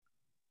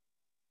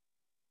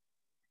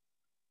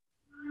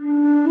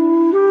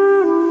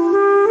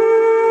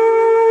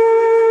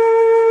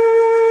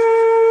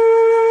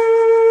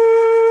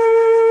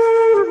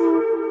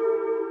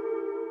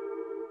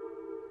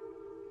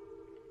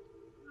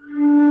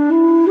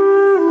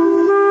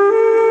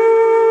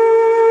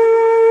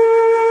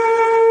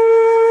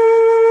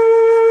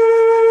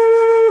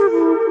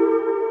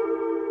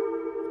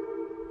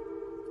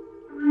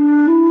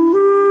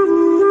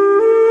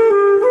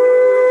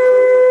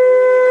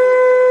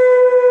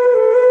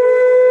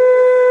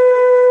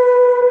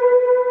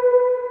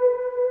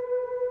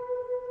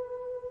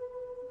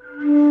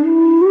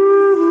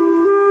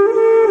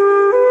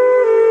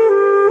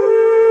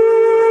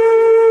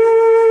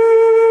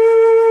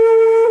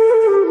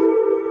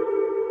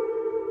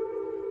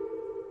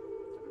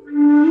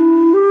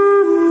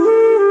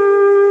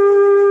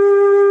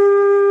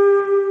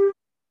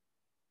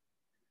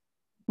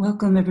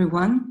Welcome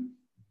everyone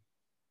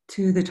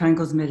to the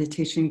Triangles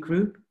Meditation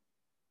Group.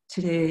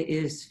 Today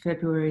is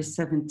February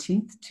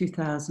 17th,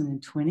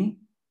 2020,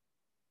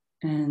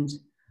 and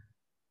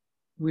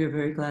we're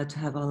very glad to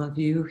have all of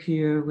you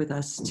here with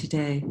us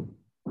today.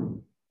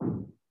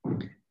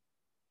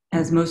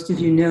 As most of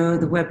you know,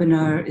 the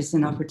webinar is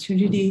an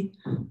opportunity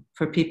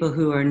for people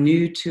who are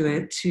new to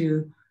it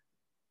to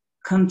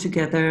come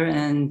together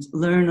and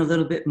learn a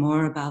little bit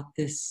more about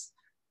this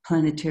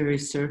planetary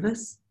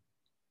service.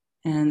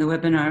 And the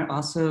webinar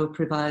also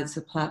provides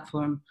a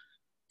platform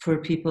for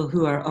people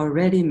who are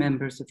already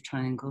members of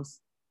Triangles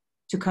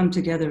to come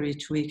together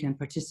each week and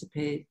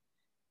participate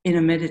in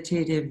a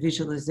meditative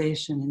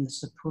visualization in the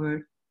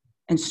support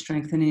and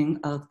strengthening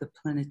of the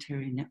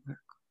planetary network.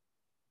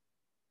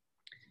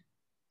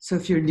 So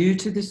if you're new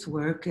to this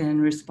work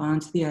and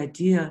respond to the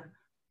idea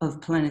of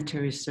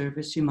planetary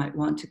service, you might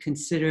want to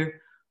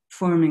consider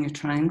forming a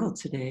triangle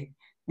today.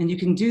 And you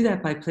can do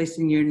that by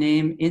placing your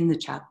name in the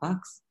chat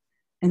box.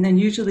 And then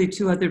usually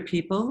two other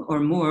people or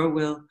more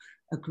will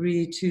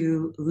agree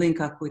to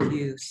link up with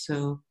you.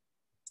 So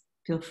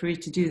feel free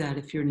to do that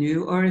if you're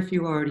new, or if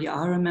you already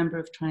are a member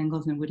of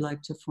Triangles and would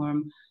like to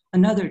form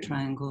another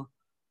triangle,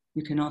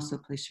 you can also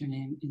place your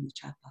name in the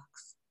chat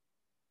box.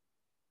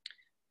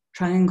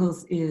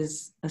 Triangles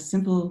is a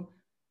simple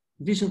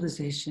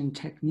visualization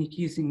technique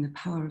using the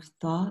power of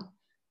thought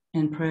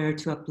and prayer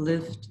to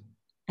uplift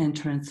and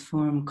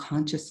transform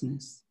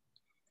consciousness.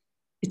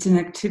 It's an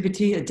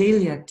activity, a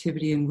daily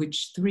activity in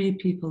which three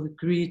people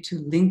agree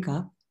to link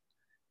up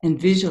and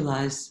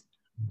visualize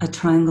a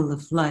triangle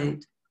of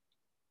light,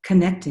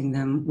 connecting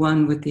them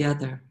one with the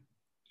other.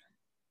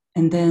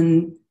 And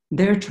then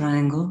their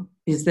triangle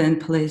is then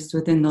placed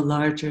within the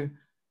larger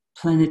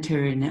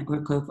planetary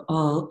network of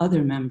all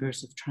other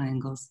members of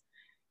Triangles.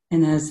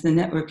 And as the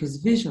network is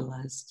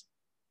visualized,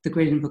 the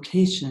great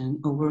invocation,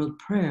 a world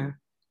prayer,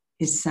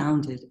 is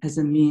sounded as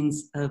a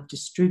means of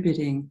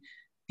distributing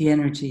the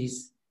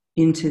energies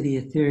into the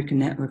etheric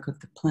network of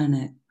the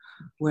planet,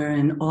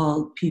 wherein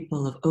all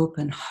people of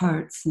open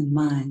hearts and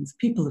minds,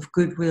 people of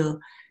goodwill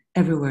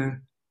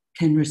everywhere,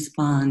 can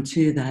respond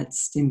to that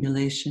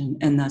stimulation,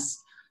 and thus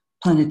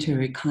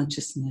planetary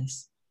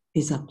consciousness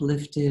is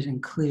uplifted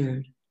and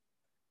cleared.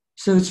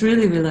 So it's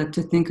really, we like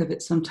to think of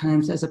it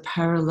sometimes as a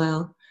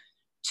parallel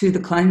to the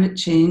climate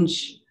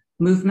change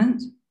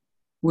movement.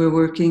 We're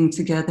working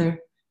together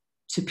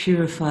to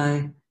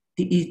purify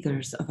the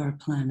ethers of our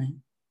planet.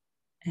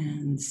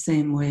 And the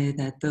same way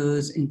that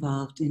those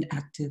involved in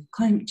active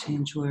climate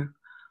change work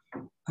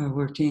are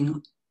working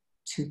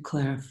to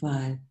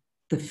clarify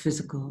the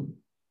physical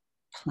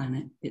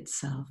planet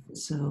itself.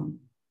 So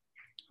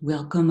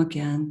welcome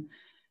again.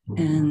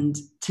 And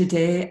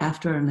today,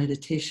 after our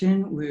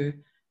meditation, we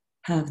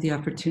have the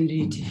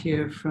opportunity to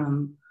hear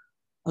from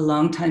a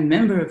longtime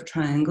member of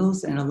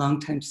Triangles and a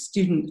longtime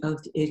student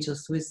of the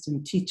Ageless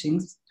Wisdom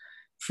teachings,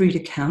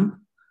 Frida Kemp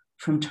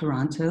from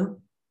Toronto.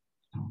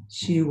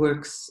 She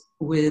works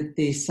with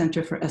the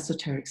Center for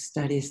Esoteric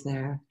Studies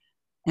there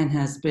and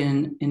has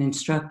been an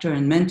instructor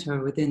and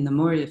mentor within the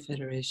Moria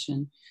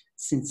Federation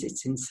since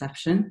its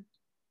inception.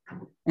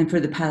 And for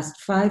the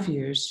past 5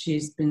 years,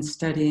 she's been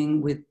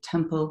studying with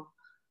Temple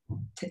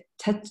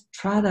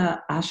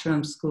Tetrada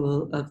Ashram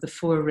School of the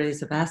Four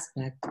Rays of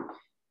Aspect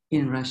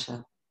in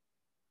Russia.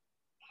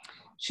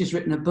 She's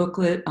written a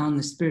booklet on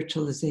the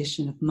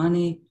spiritualization of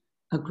money,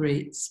 a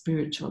great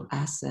spiritual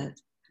asset.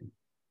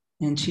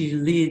 And she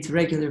leads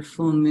regular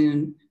full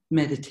moon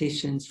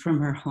meditations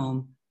from her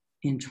home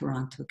in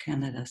Toronto,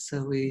 Canada.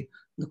 So we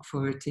look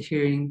forward to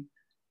hearing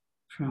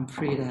from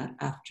Frida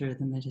after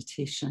the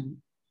meditation.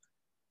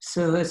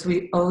 So as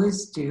we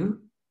always do,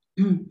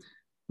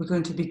 we're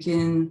going to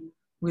begin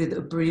with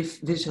a brief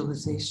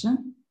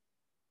visualization,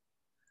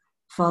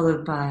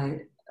 followed by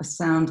a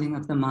sounding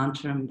of the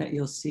mantra that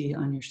you'll see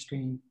on your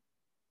screen.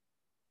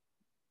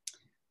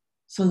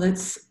 So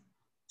let's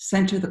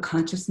center the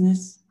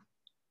consciousness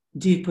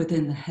deep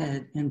within the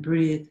head and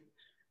breathe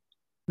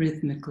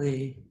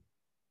rhythmically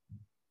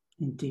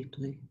and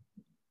deeply.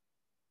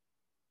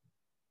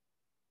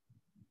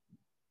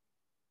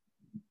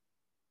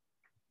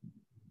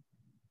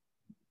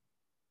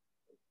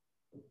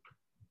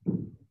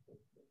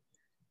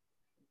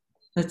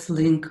 Let's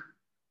link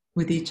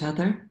with each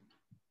other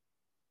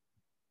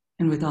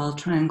and with all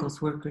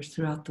Triangles workers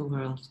throughout the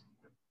world.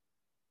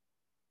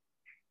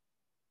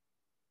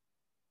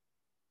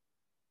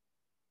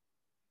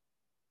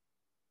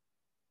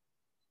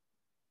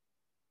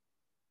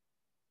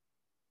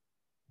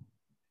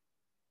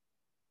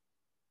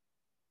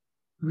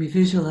 We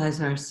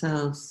visualize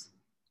ourselves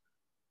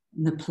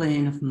in the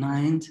plane of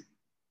mind,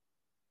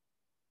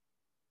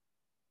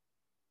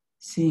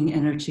 seeing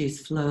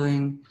energies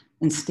flowing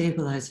and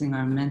stabilizing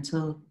our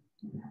mental,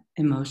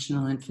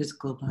 emotional, and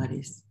physical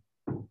bodies.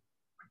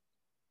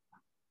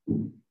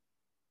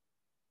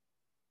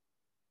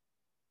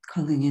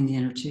 Calling in the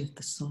energy of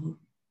the soul.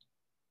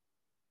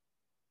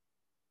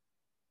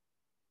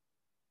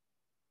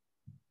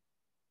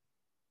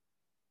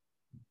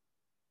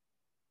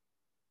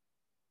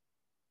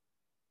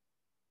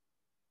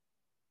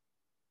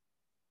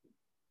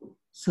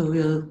 So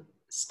we'll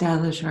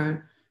establish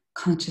our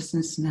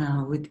consciousness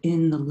now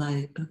within the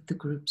light of the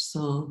group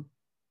soul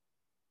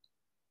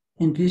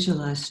and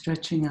visualize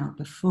stretching out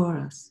before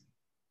us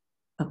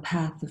a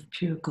path of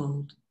pure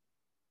gold.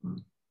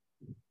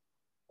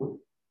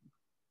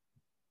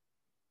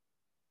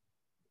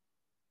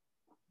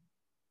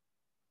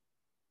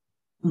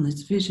 And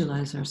let's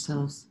visualize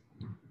ourselves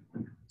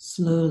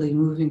slowly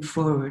moving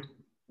forward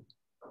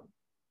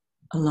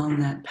along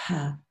that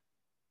path.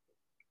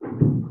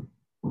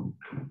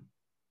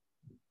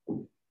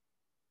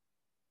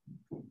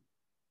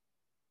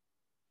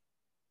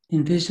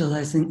 And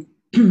visualizing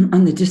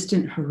on the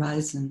distant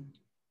horizon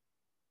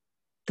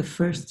the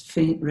first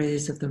faint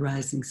rays of the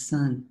rising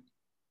sun.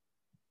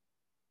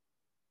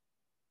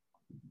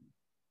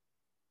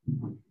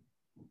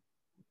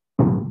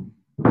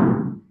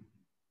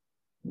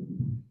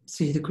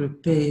 See the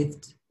group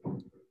bathed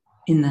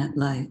in that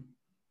light.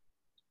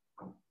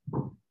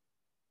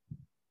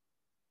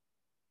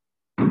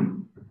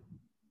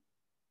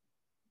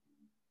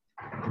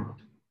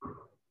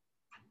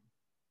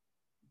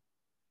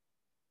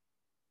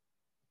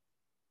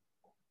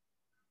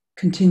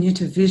 Continue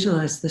to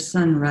visualize the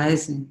sun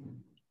rising,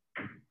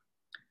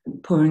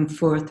 pouring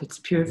forth its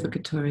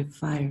purificatory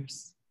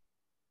fires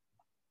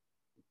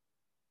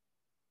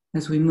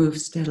as we move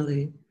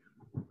steadily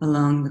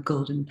along the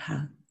golden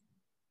path.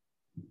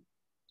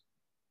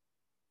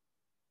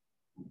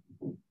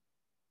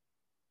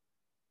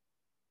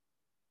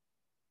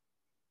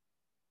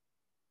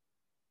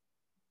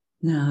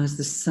 Now, as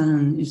the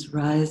sun is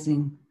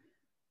rising,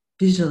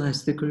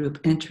 visualize the group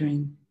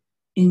entering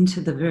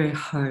into the very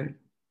heart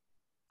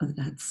of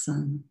that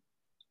sun.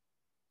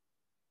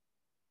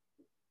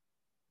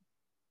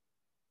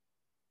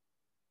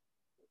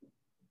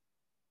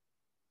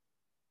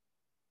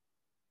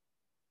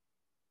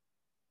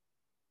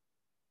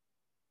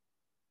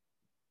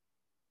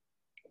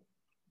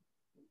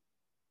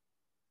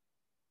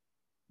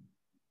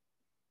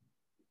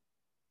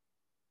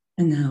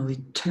 And now we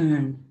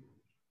turn.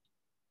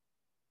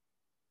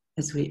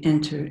 As we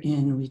enter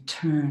in, we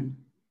turn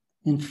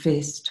and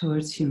face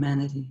towards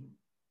humanity,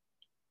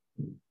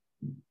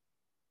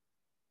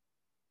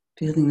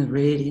 feeling the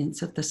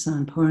radiance of the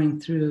sun pouring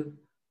through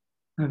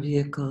our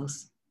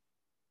vehicles,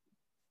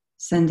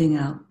 sending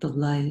out the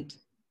light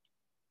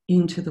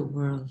into the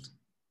world,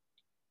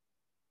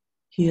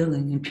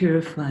 healing and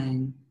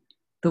purifying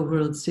the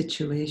world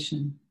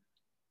situation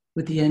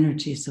with the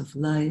energies of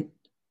light,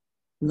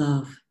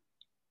 love,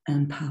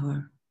 and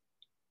power.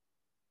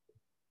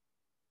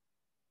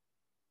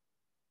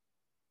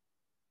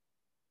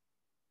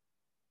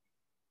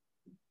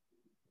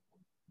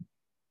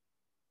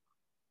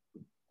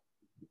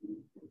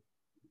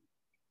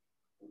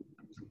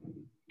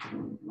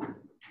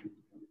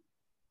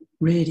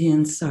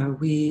 Radiance are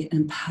we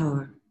and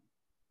power.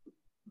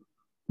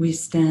 We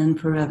stand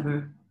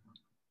forever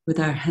with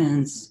our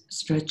hands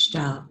stretched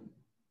out,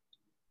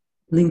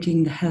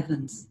 linking the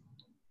heavens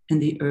and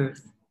the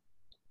earth,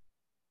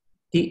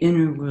 the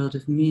inner world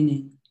of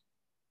meaning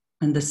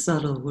and the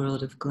subtle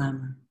world of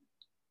glamour.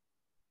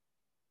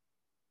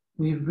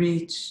 We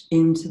reach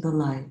into the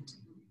light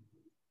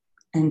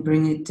and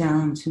bring it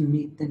down to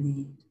meet the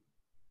need.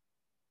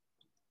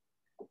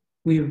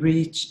 We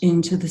reach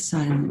into the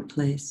silent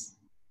place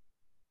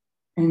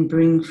and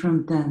bring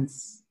from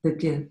thence the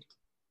gift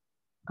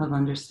of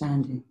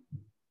understanding.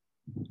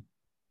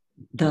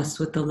 Thus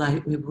with the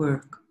light we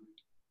work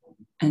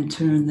and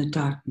turn the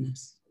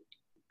darkness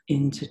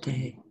into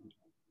day.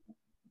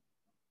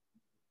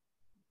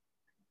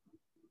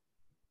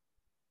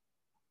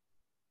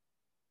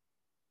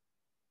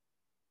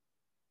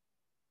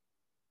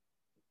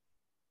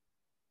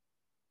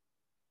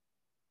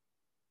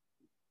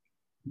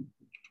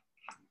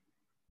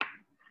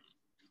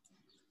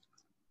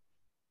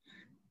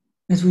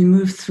 As we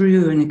move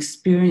through and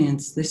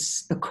experience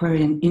this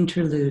Aquarian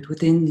interlude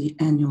within the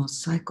annual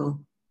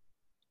cycle,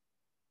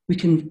 we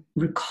can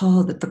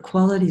recall that the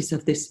qualities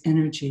of this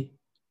energy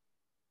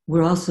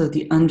were also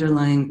the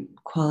underlying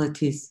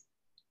qualities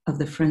of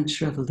the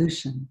French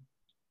Revolution,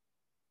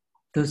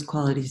 those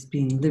qualities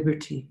being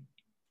liberty,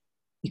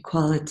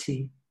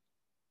 equality,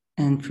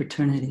 and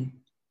fraternity.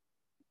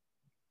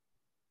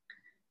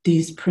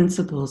 These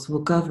principles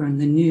will govern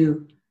the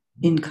new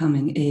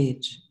incoming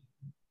age,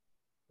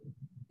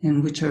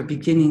 and which are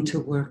beginning to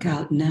work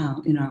out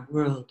now in our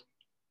world,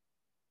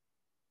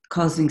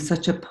 causing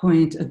such a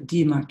point of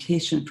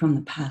demarcation from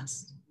the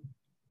past.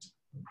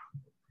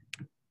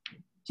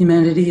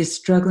 Humanity is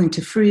struggling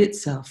to free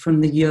itself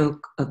from the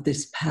yoke of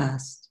this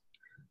past,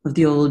 of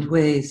the old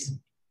ways,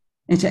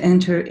 and to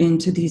enter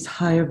into these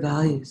higher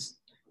values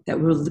that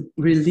will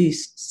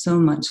release so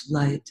much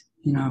light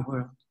in our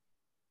world.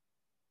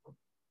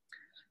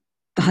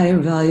 The higher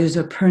values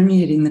are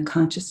permeating the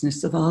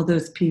consciousness of all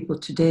those people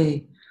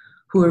today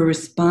who are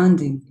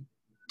responding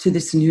to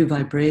this new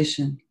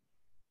vibration,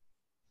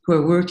 who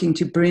are working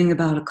to bring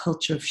about a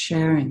culture of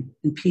sharing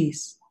and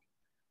peace,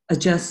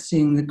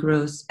 adjusting the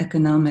gross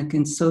economic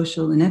and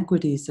social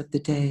inequities of the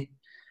day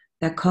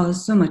that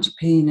cause so much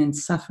pain and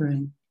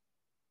suffering.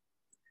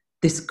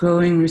 This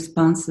growing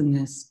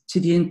responsiveness to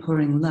the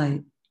inpouring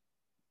light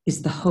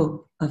is the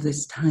hope of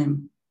this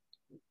time.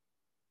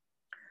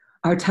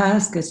 Our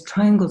task as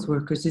triangles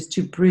workers is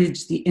to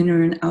bridge the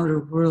inner and outer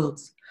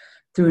worlds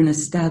through an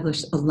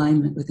established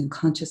alignment within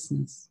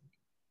consciousness.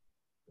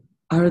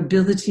 Our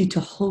ability to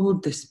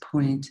hold this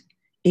point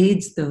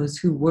aids those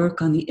who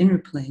work on the inner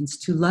planes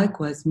to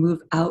likewise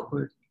move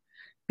outward,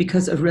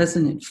 because a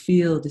resonant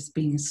field is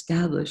being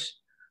established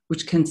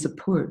which can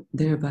support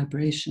their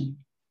vibration.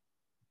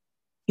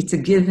 It's a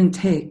give and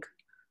take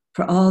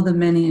for all the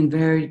many and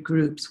varied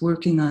groups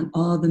working on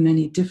all the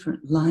many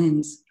different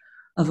lines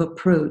of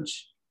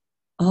approach.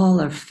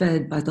 All are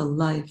fed by the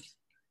life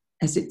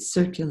as it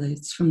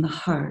circulates from the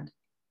heart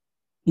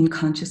in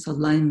conscious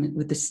alignment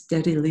with the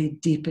steadily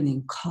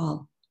deepening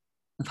call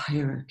of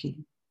hierarchy.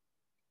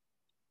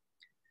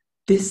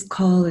 This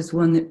call is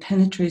one that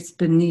penetrates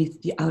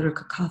beneath the outer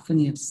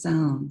cacophony of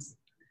sounds,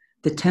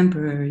 the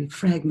temporary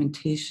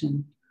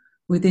fragmentation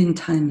within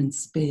time and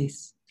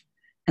space,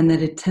 and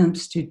that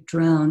attempts to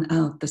drown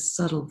out the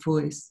subtle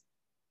voice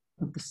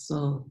of the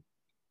soul.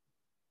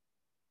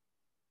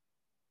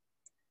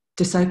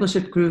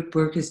 Discipleship group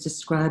work is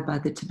described by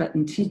the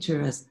Tibetan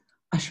teacher as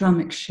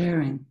ashramic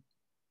sharing.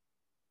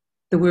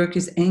 The work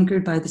is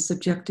anchored by the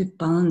subjective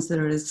bonds that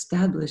are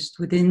established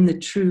within the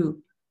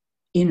true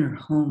inner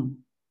home.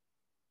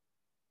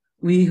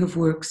 We have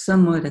worked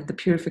somewhat at the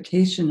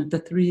purification of the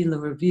three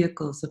lower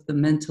vehicles of the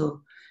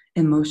mental,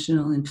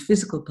 emotional, and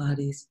physical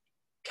bodies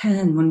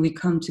can, when we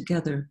come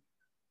together,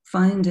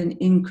 find an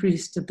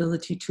increased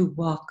ability to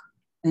walk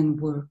and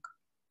work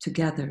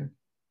together,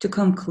 to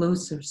come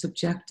closer,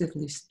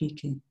 subjectively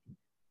speaking,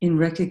 in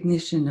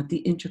recognition of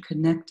the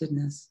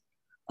interconnectedness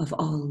of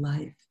all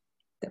life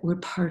that we're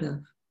part of.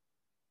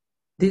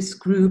 This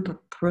group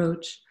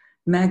approach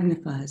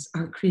magnifies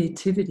our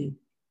creativity,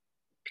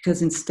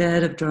 because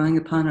instead of drawing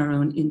upon our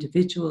own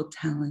individual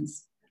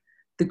talents,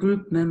 the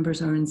group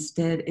members are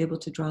instead able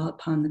to draw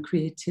upon the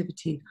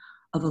creativity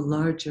of a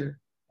larger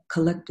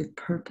collective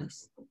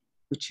purpose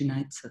which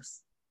unites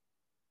us.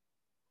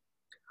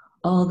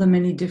 All the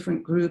many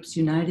different groups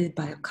united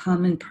by a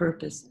common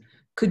purpose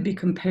could be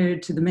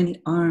compared to the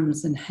many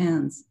arms and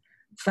hands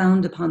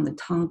found upon the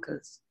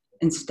tankas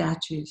and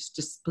statues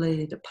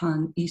displayed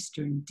upon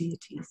Eastern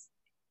deities.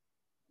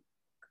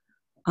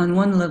 On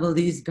one level,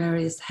 these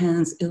various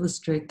hands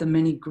illustrate the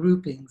many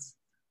groupings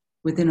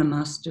within a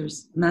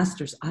master's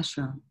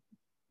ashram,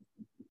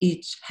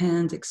 each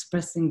hand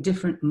expressing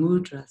different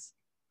mudras,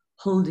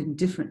 holding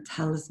different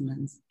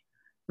talismans,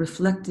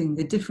 reflecting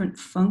the different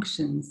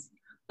functions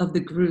of the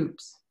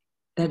groups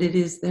that it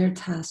is their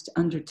task to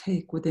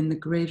undertake within the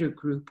greater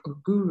group or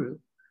guru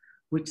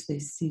which they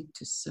seek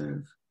to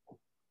serve.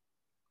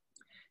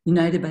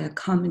 United by a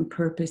common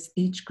purpose,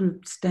 each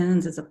group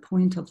stands as a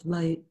point of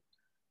light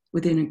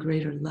within a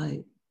greater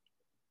light,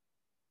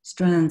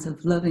 strands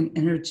of loving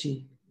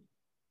energy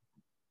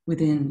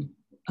within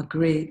a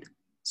great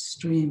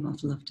stream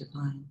of love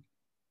divine.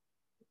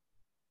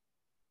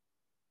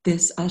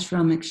 This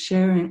ashramic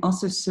sharing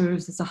also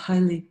serves as a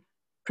highly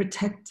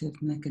protective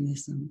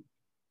mechanism.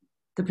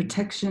 The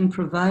protection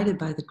provided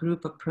by the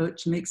group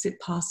approach makes it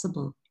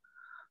possible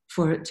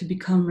for it to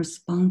become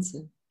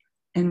responsive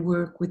and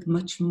work with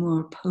much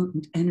more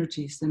potent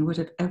energies than would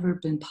have ever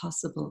been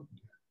possible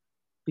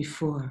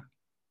before.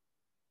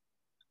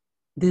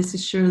 This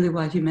is surely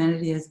why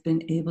humanity has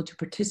been able to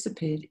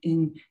participate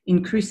in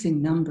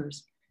increasing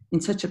numbers in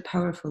such a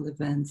powerful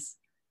events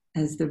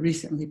as the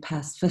recently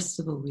passed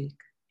Festival Week,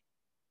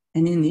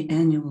 and in the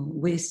annual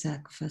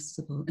Wesak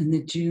Festival and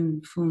the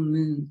June full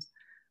moons,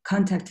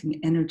 contacting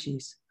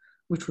energies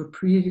which were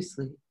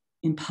previously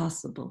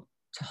impossible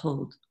to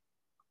hold.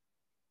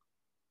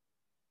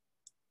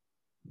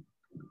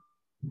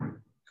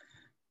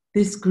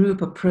 This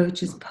group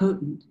approach is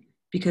potent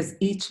because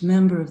each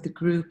member of the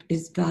group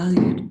is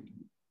valued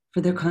for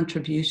their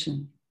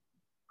contribution,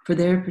 for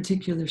their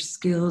particular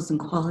skills and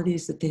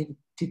qualities that they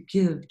to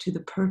give to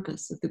the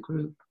purpose of the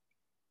group.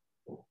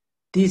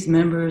 These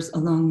members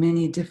along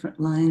many different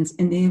lines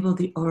enable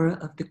the aura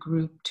of the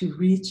group to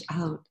reach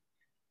out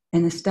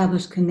and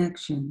establish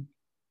connection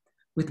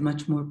with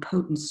much more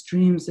potent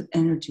streams of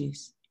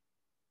energies,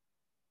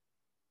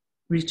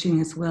 reaching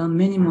as well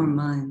many more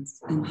minds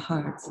and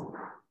hearts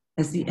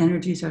as the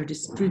energies are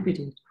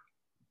distributed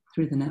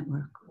through the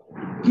network.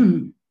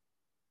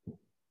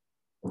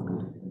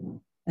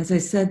 As I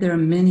said, there are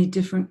many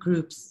different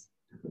groups,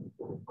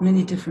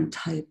 many different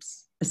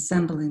types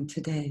assembling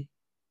today.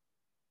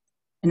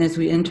 And as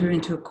we enter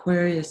into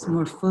Aquarius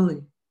more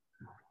fully,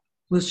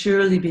 we'll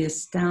surely be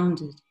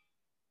astounded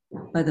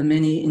by the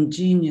many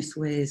ingenious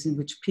ways in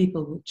which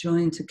people will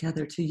join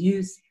together to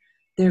use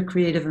their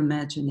creative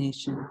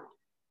imagination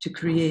to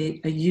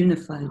create a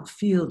unified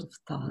field of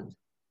thought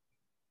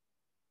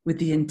with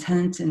the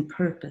intent and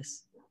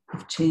purpose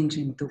of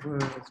changing the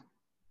world.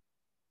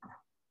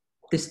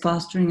 This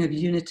fostering of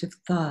unitive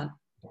thought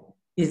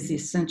is the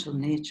essential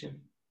nature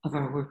of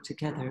our work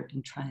together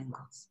in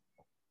triangles.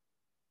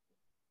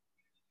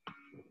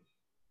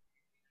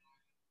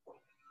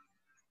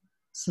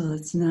 So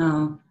let's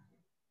now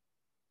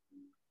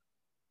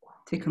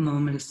Take a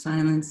moment of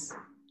silence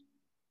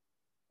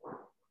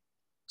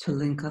to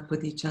link up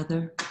with each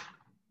other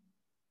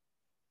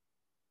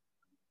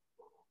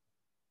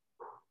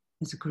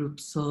as a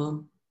group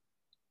soul,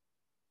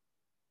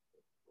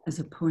 as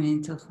a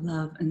point of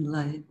love and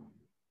light,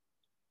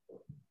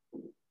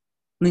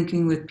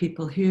 linking with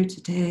people here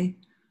today,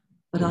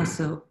 but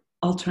also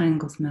all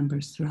Triangles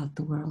members throughout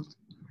the world.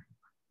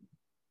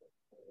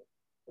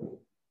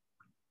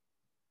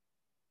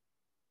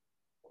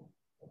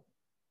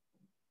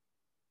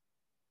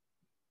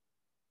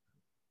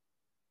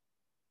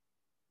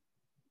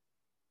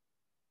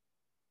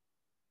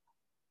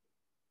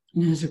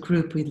 And as a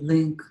group, we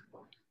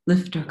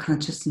lift our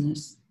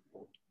consciousness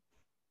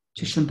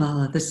to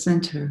Shambhala, the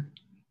center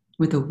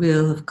where the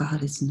will of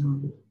God is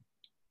known.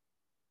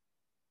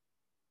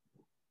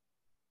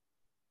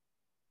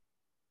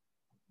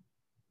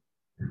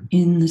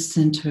 In the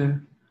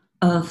center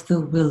of the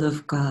will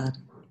of God,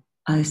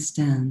 I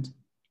stand.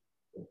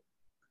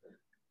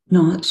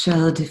 Naught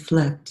shall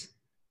deflect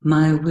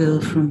my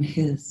will from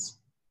His.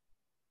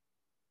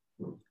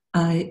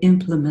 I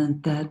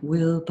implement that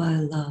will by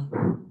love.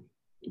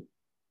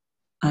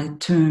 I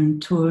turn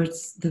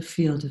towards the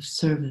field of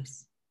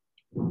service.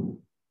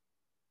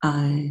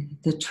 I,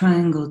 the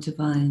triangle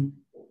divine,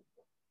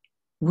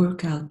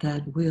 work out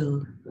that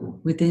will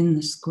within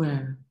the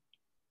square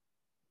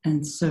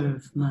and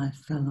serve my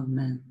fellow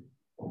men.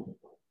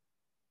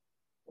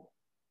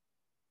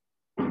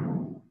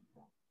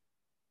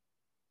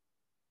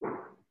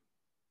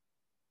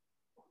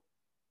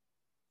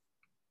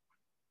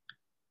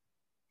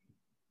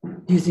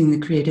 Using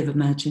the creative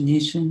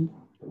imagination,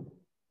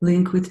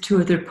 link with two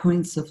other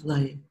points of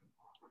light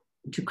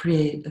to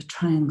create a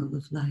triangle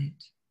of light.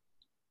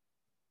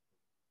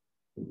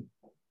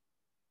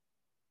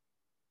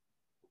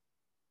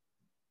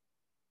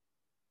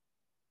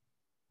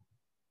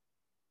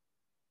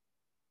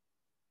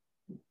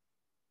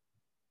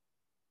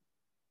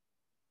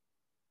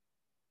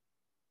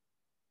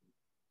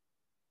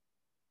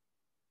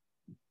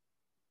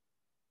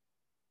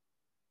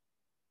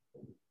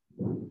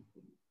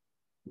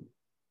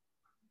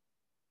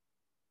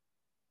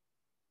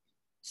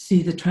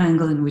 See the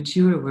triangle in which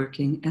you are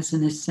working as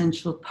an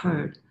essential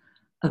part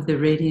of the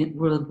Radiant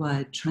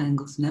Worldwide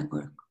Triangles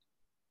Network.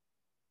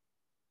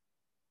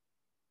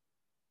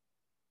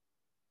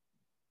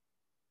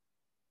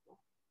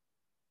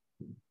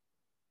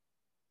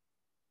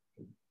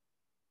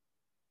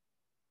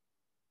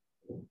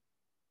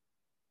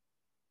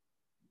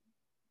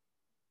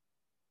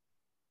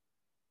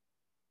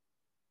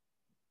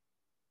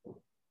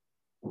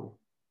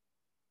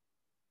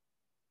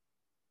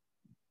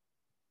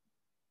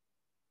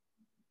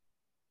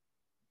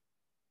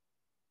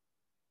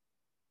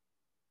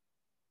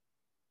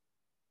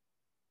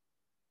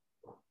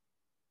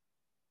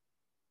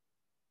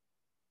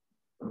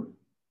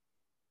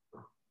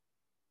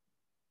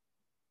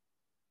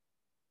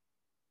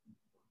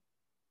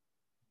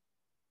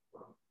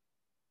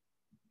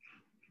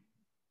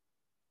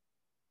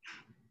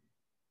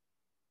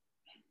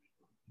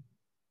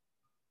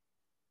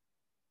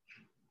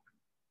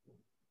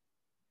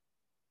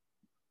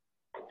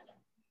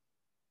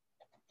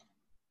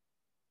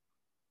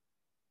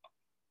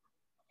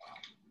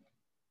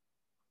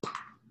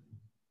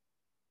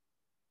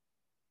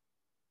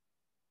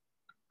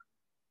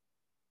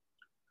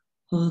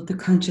 Hold the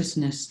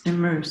consciousness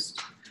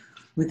immersed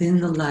within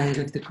the light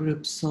of the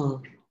group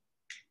soul,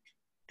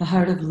 the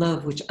heart of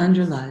love which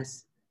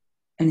underlies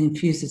and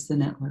infuses the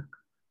network.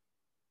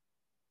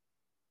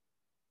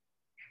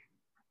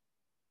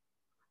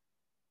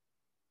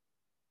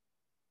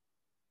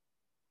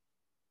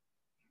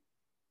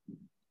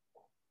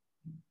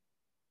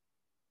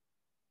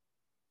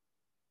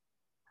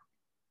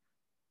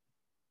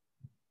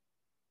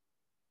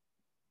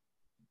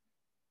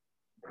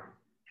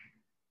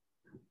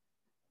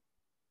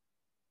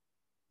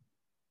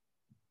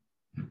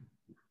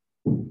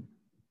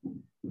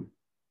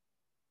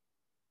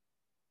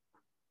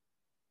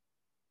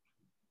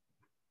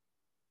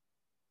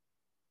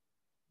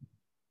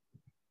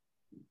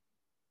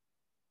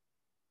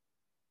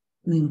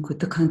 Link with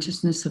the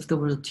consciousness of the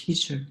world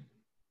teacher,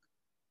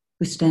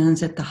 who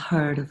stands at the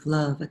heart of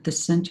love, at the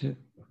center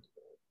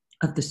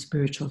of the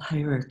spiritual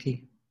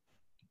hierarchy,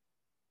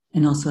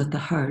 and also at the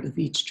heart of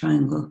each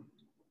triangle.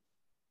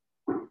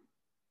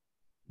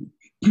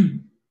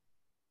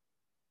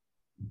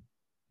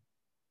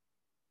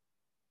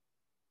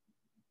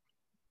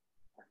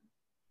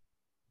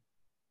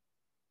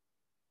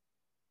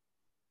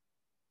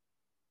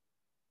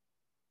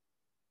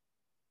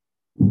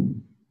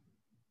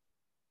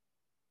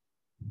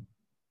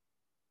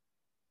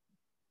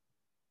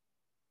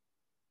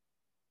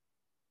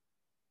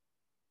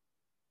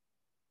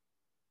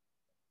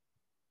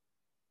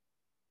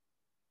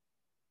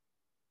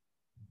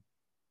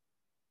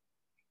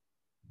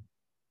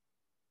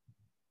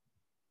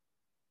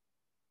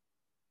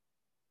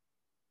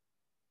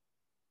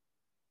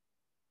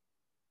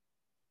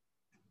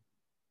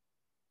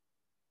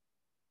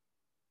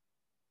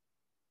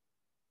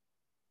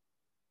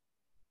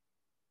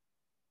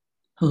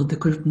 Hold the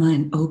group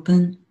mind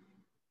open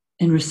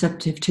and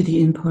receptive to the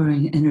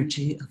inpouring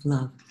energy of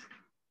love.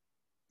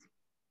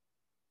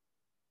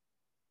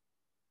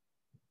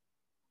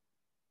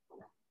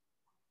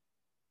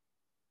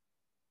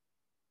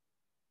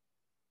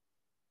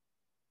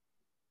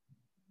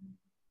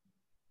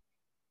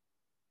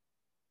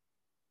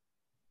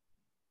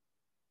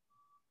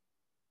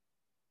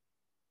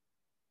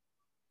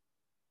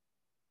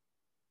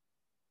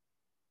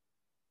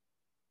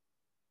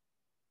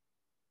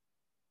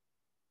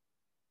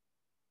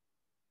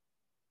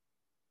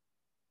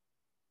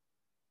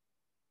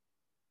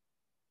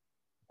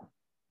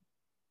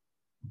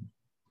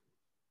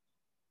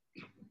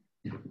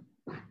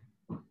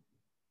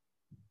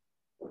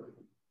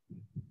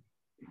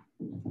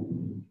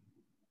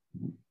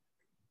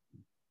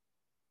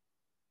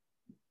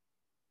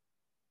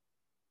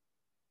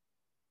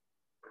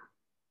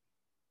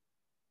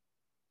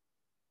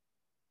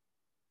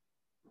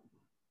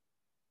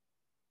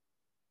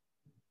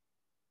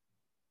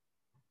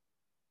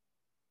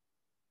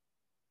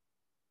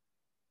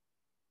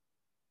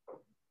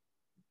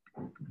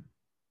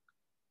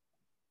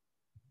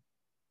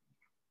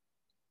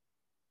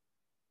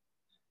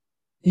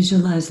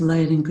 Visualize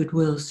light and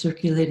goodwill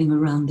circulating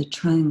around the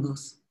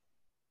triangles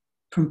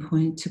from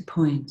point to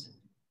point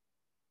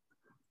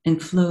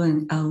and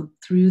flowing out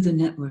through the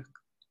network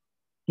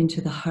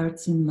into the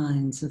hearts and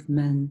minds of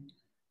men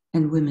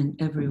and women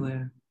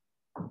everywhere,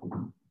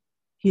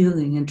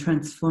 healing and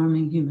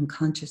transforming human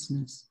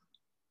consciousness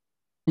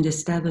and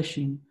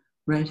establishing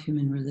right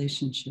human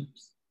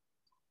relationships.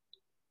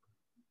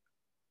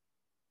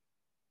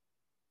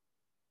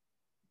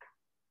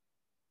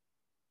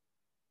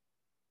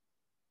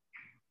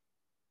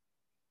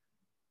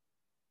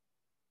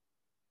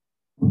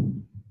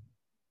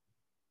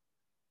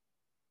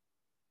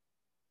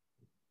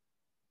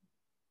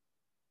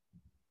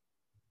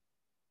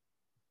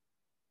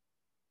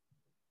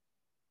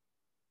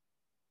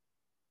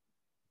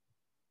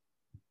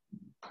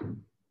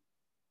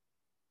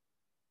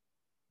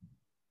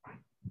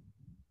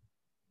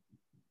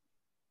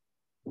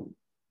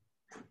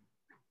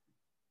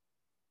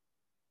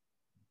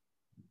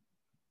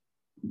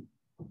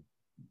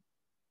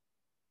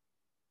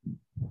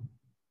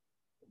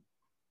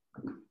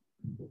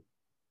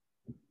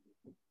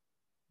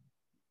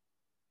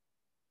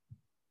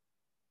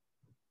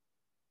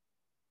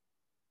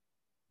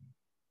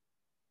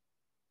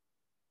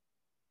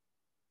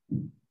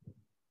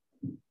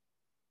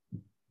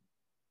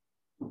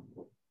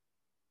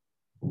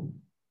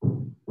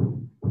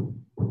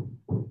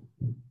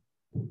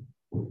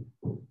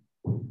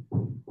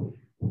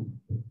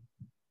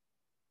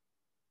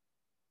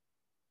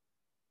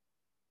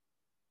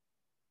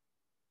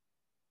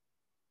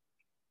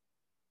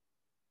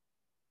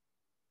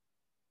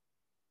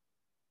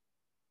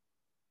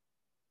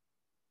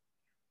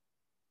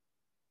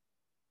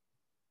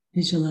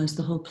 Visualize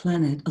the whole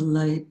planet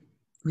alight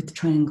with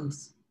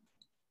triangles.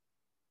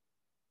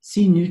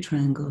 See new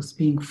triangles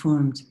being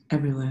formed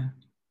everywhere.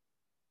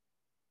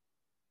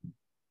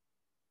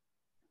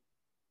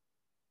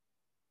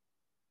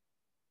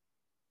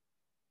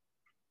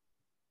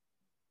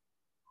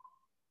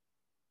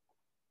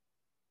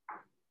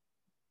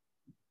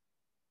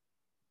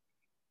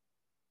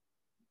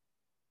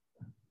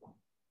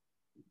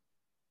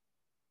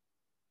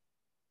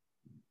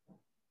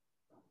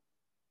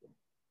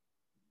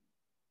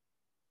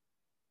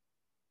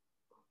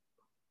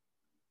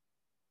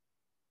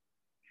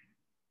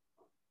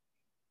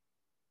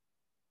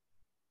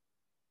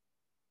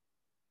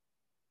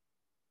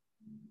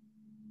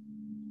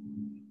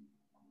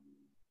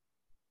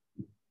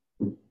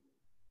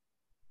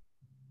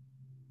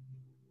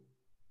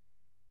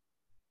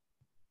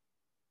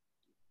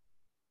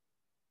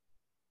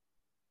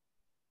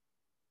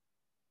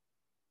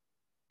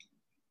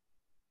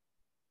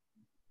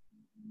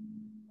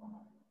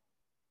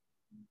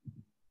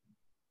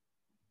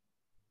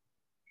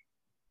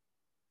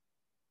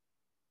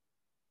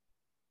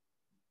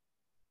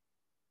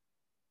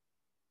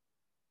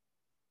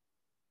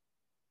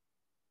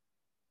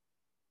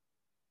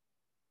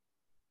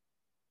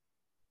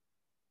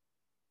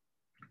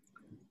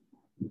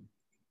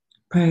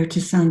 Prior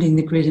to sounding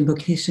the great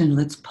invocation,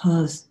 let's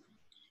pause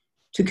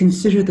to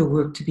consider the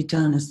work to be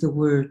done as the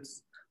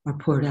words are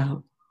poured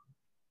out.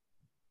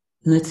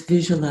 Let's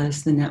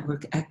visualize the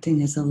network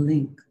acting as a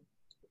link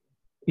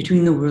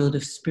between the world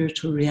of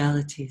spiritual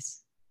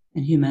realities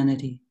and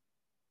humanity,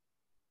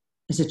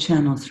 as a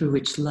channel through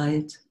which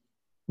light,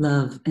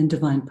 love, and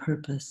divine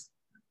purpose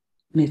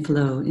may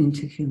flow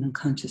into human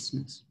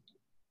consciousness.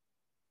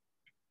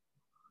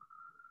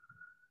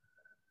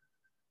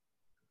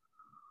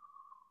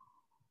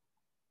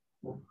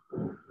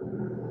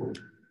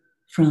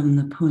 From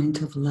the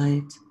point of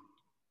light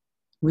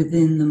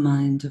within the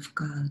mind of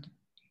God,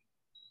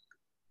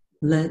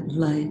 let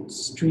light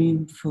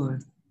stream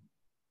forth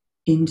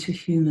into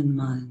human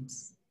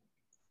minds.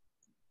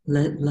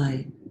 Let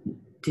light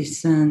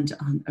descend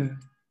on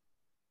earth.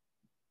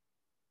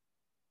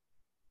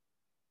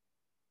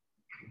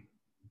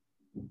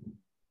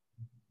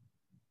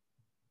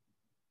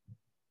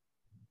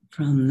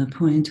 from the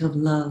point of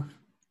love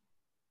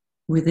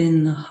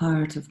within the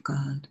heart of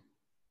God.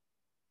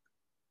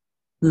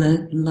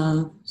 Let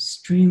love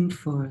stream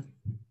forth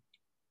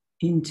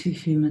into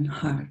human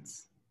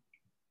hearts.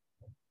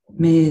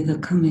 May the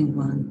coming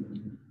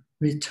one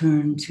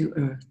return to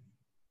earth.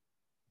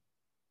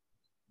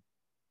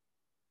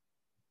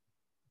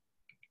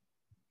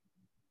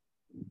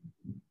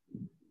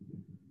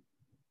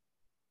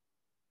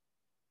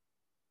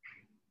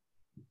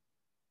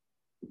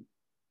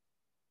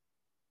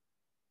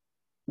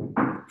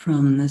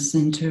 From the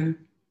center,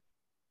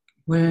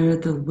 where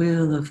the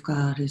will of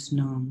God is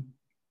known,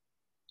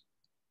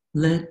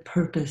 let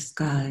purpose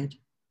guide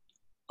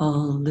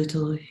all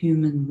little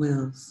human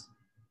wills,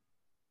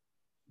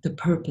 the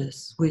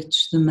purpose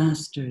which the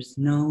masters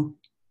know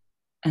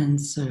and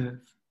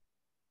serve.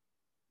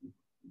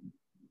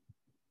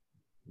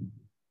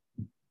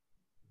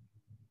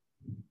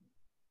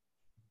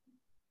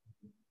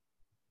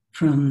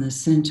 From the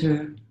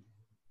center,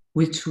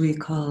 which we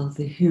call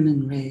the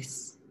human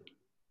race,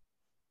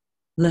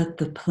 let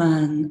the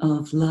plan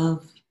of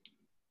love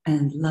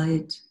and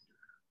light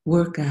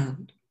work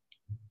out,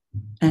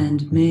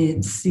 and may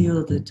it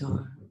seal the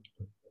door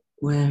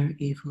where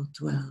evil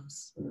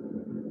dwells.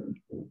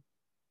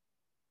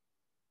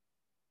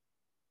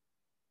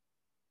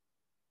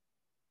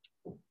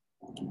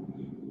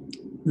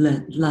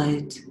 Let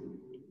light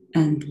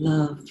and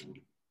love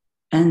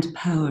and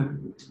power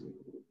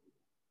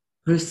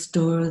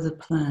restore the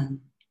plan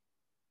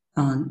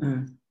on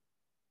earth.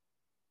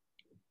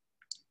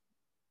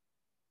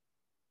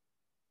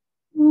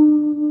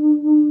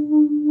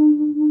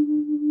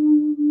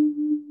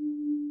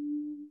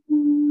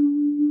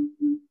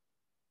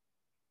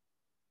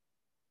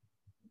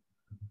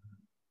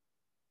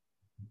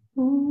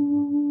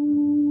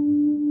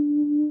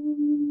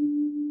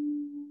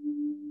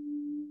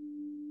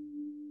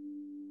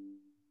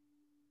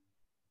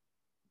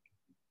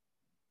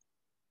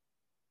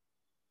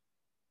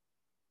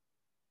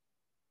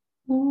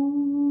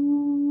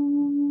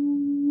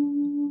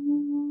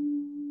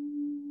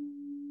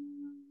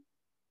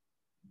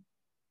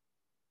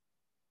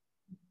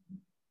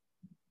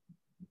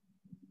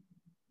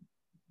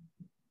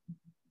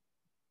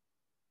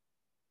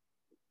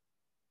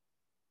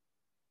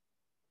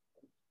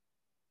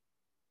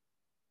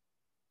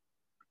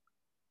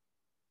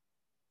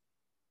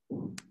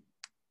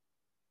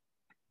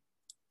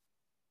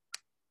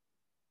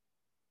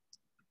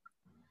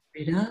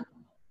 Frida,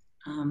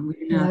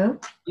 we now.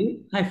 Hello.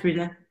 Hi,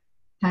 Frida.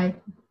 Hi.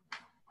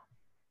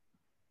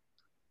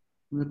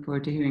 Look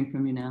forward to hearing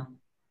from you now.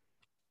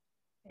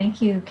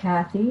 Thank you,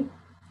 Kathy.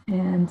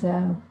 And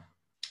I'd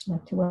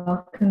like to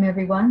welcome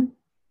everyone.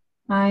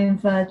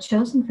 I've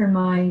chosen for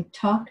my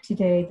talk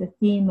today the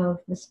theme of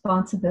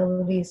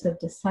responsibilities of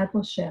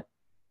discipleship.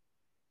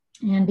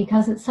 And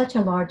because it's such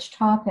a large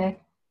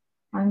topic,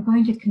 I'm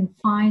going to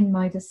confine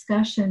my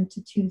discussion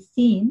to two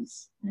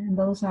themes, and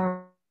those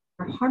are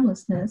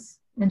harmlessness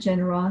and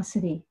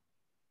generosity.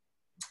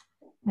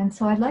 And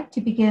so I'd like to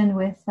begin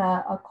with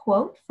a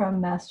quote from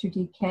Master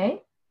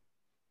DK.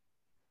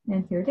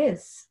 And here it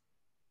is.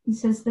 He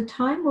says, "The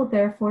time will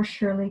therefore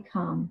surely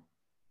come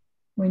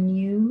when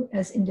you,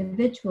 as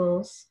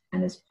individuals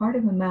and as part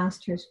of a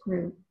master's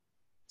group,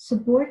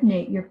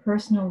 subordinate your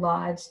personal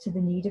lives to the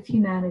need of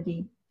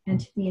humanity and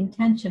to the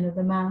intention of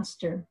the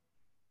master.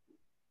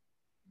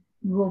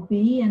 You will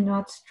be and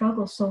not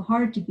struggle so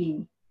hard to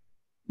be.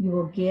 You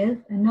will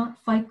give and not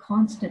fight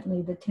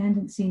constantly the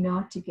tendency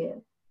not to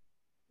give.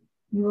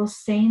 You will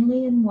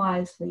sanely and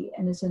wisely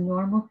and as a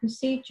normal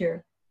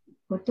procedure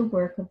put the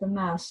work of the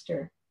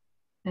master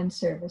and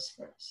service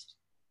first."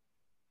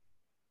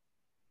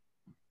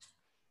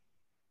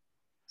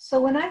 So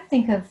when I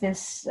think of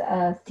this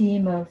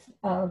theme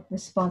of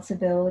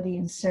responsibility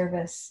and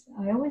service,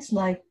 I always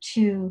like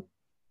to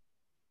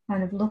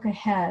kind of look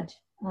ahead.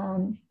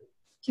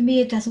 To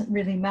me, it doesn't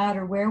really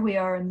matter where we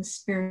are in the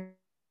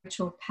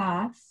spiritual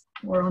path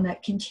or on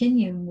that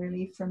continuum,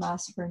 really, from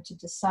aspirant to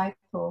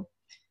disciple.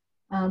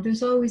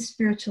 There's always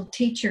spiritual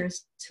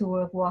teachers who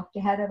have walked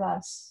ahead of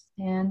us,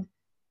 and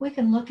we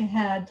can look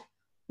ahead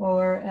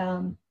or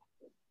and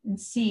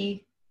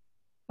see,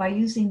 by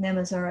using them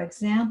as our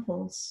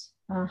examples,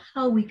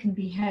 how we can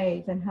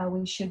behave and how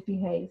we should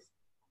behave.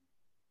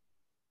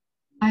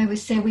 I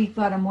always say we've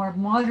got a more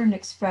modern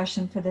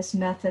expression for this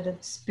method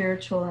of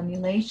spiritual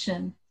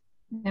emulation,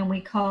 and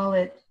we call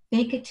it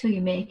fake it till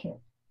you make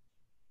it.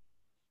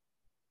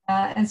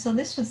 And so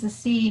this was the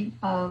theme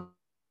of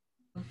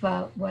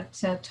what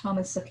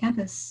Thomas à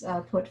Kempis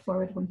put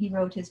forward when he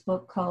wrote his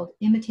book called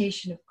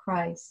Imitation of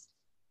Christ.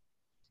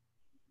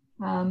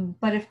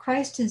 But if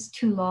Christ is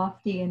too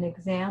lofty an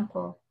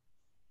example,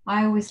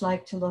 I always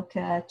like to look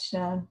at,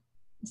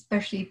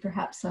 especially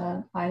perhaps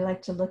I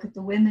like to look at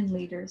the women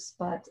leaders,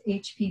 but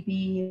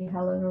HPB,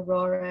 Helena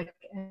Rorick,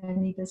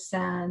 Annie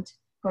Besant,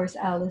 of course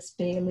Alice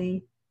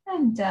Bailey,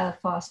 and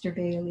Foster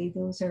Bailey.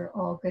 Those are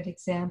all good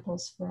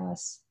examples for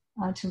us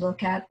to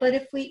look at.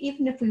 But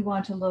even if we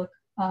want to look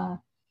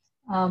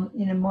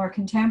in a more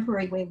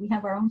contemporary way, we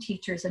have our own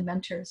teachers and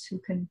mentors who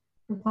can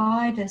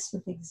provide us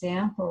with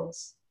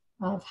examples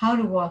of how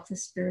to walk the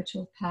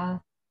spiritual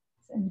path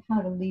and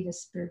how to lead a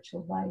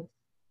spiritual life.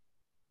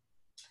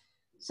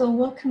 So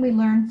what can we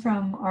learn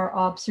from our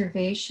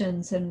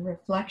observations and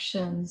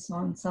reflections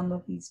on some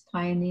of these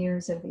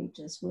pioneers of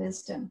ageless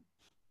wisdom?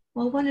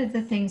 Well, one of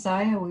the things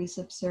I always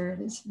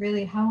observe is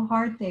really how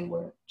hard they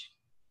worked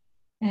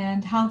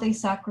and how they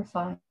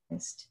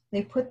sacrificed.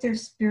 They put their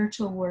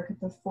spiritual work at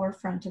the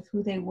forefront of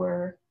who they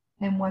were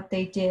and what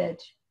they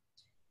did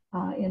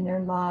in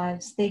their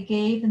lives. They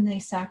gave and they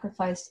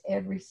sacrificed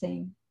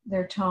everything,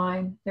 their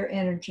time, their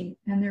energy,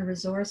 and their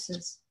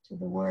resources to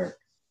the work.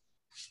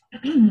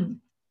 I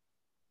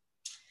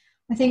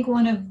think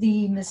one of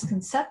the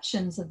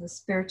misconceptions of the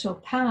spiritual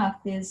path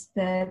is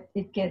that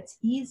it gets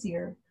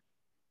easier.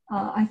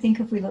 I think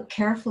if we look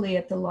carefully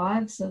at the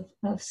lives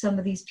of some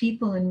of these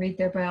people and read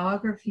their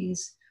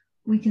biographies,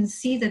 we can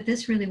see that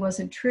this really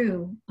wasn't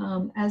true.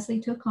 As they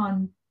took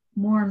on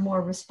more and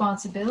more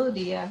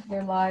responsibility,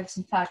 their lives,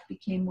 in fact,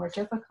 became more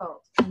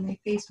difficult, and they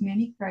faced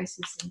many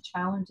crises and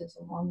challenges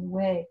along the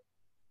way.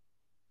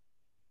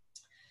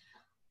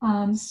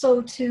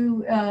 So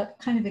to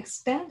kind of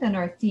expand on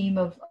our theme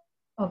of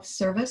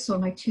service, or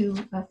my two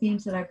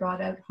themes that I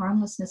brought out,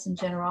 harmlessness and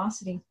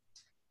generosity,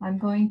 I'm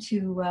going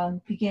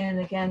to begin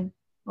again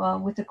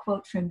with a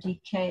quote from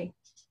DK.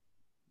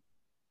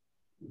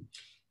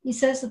 He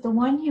says that the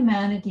one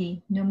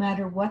humanity, no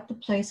matter what the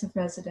place of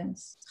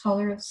residence,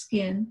 color of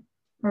skin,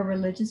 or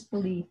religious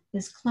belief,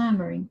 is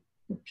clamoring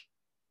for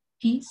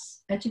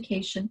peace,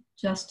 education,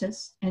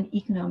 justice, and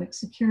economic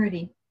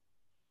security.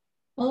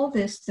 All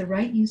this, the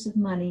right use of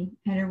money,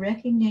 and a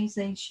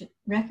recognition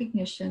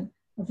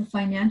of the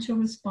financial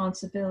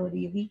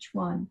responsibility of each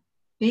one,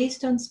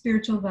 based on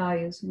spiritual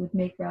values, would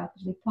make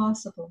rapidly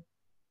possible.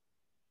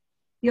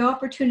 The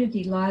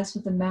opportunity lies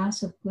with a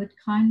mass of good,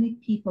 kindly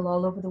people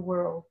all over the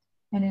world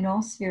and in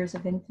all spheres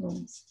of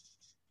influence.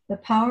 The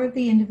power of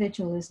the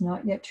individual is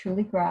not yet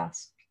truly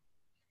grasped.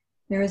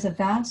 There is a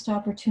vast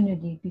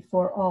opportunity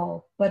before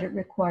all, but it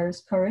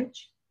requires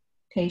courage,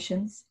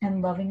 patience,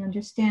 and loving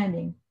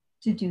understanding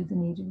to do the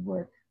needed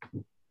work.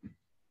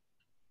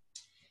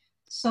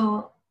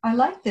 So I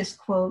like this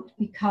quote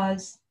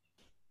because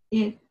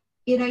it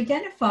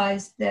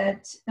identifies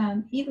that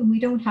even we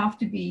don't have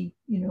to be,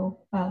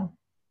 a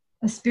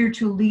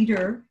spiritual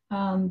leader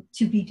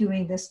to be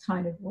doing this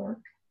kind of work.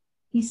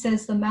 He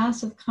says the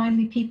mass of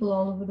kindly people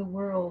all over the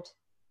world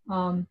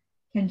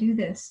can do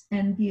this,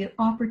 and the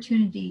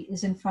opportunity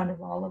is in front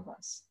of all of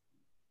us.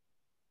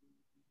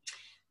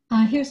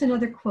 Here's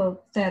another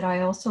quote that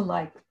I also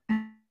like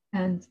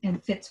and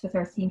fits with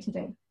our theme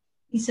today.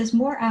 He says,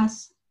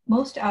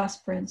 most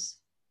aspirants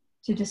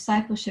to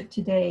discipleship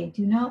today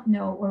do not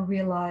know or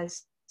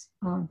realize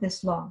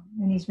this law,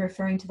 and he's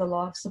referring to the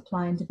law of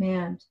supply and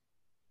demand.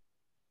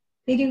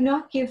 They do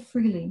not give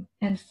freely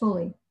and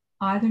fully,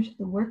 either to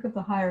the work of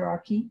the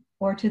hierarchy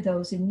or to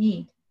those in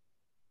need.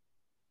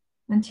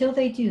 Until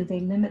they do,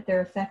 they limit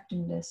their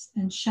effectiveness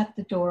and shut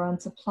the door on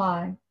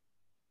supply,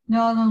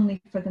 not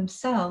only for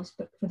themselves,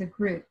 but for the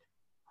group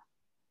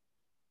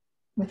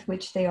with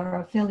which they are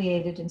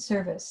affiliated in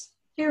service.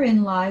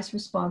 Herein lies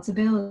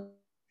responsibility.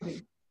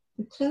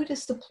 The clue to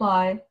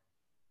supply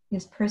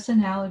is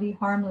personality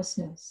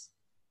harmlessness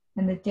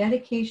and the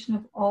dedication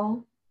of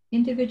all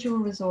individual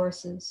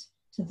resources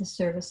to the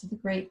service of the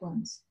great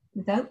ones,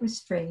 without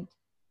restraint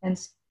and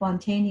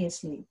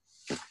spontaneously.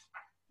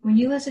 When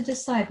you as a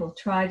disciple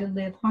try to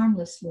live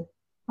harmlessly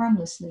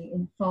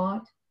in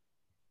thought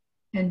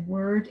and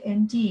word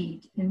and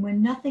deed, and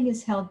when nothing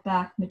is held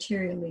back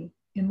materially,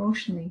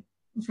 emotionally,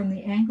 or from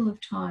the angle of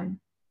time,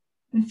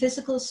 when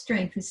physical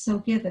strength is so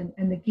given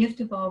and the gift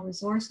of all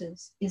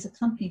resources is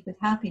accompanied with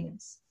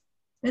happiness,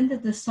 then the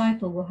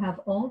disciple will have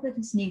all that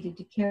is needed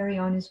to carry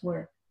on his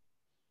work.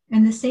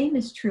 And the same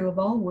is true of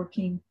all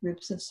working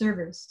groups of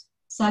servers.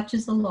 Such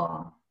is the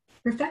law.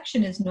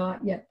 Perfection is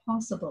not yet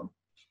possible.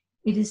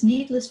 It is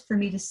needless for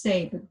me to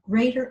say, but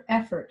greater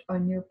effort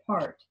on your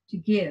part to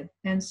give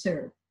and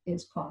serve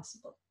is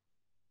possible.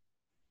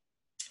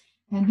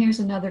 And here's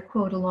another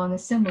quote along a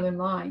similar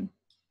line.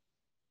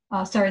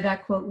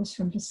 That quote was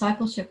from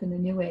Discipleship in the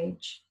New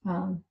Age,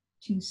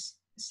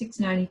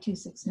 692,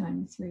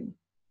 693.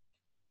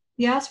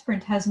 The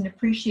aspirant has an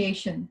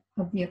appreciation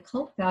of the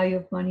occult value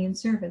of money and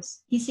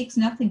service. He seeks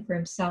nothing for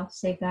himself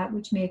save that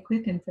which may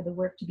equip him for the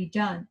work to be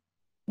done.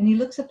 And he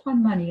looks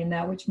upon money and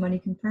that which money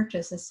can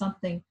purchase as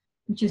something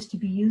which is to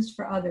be used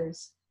for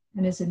others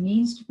and as a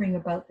means to bring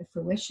about the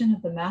fruition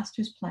of the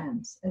master's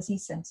plans as he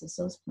senses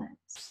those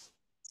plans.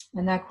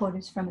 And that quote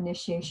is from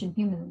Initiation,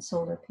 Human and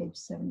Solar, page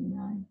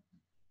 79.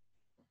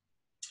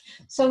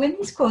 So in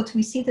these quotes,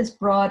 we see this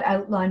broad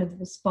outline of the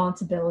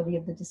responsibility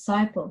of the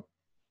disciple.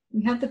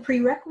 We have the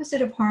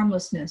prerequisite of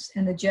harmlessness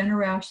and the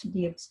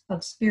generosity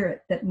of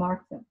spirit that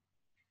mark them.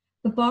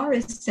 The bar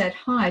is set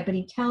high, but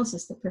he tells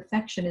us that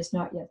perfection is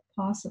not yet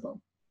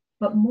possible,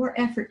 but more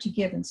effort to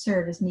give and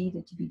serve is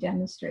needed to be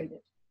demonstrated.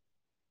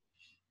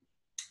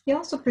 He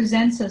also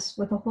presents us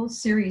with a whole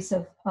series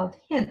of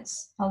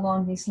hints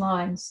along these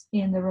lines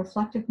in the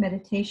reflective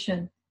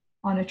meditation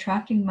on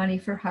attracting money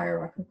for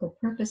hierarchical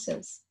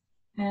purposes.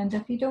 And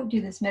if you don't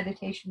do this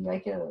meditation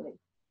regularly,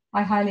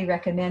 I highly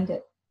recommend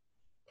it.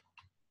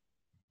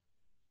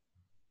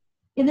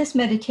 In this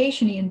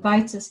meditation, he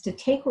invites us to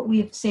take what we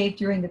have saved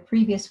during the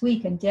previous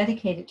week and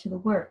dedicate it to the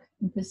work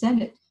and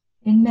present it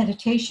in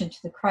meditation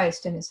to the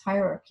Christ and his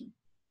hierarchy.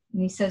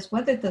 And he says,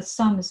 whether the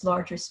sum is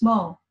large or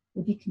small,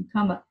 it can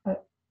become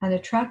an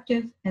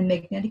attractive and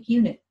magnetic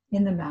unit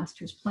in the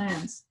Master's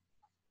plans.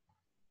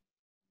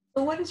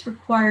 So what is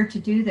required to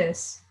do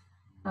this?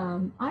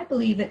 I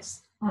believe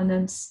it's an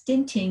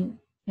unstinting,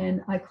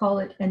 and I call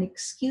it an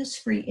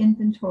excuse-free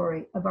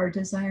inventory of our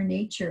desire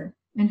nature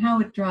and how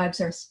it drives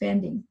our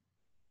spending.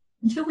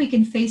 Until we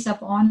can face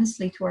up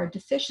honestly to our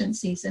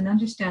deficiencies and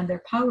understand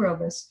their power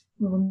over us,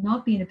 we will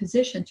not be in a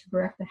position to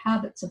correct the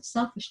habits of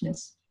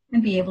selfishness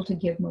and be able to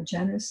give more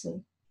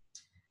generously.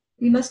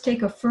 We must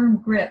take a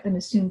firm grip and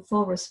assume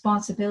full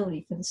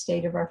responsibility for the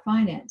state of our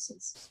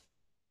finances.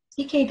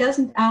 DK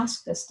doesn't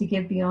ask us to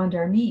give beyond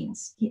our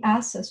means. He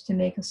asks us to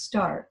make a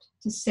start,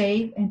 to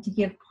save, and to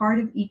give part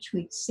of each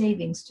week's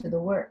savings to the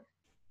work.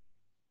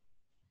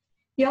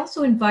 He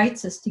also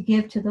invites us to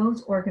give to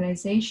those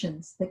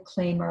organizations that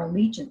claim our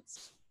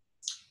allegiance.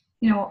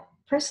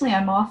 Personally,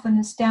 I'm often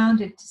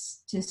astounded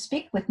to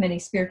speak with many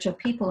spiritual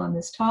people on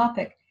this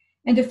topic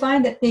and to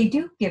find that they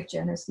do give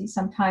generously,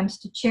 sometimes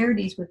to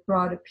charities with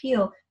broad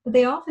appeal, but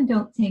they often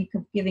don't think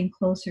of giving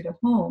closer to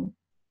home,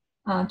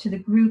 to the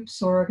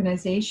groups or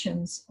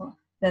organizations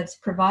that's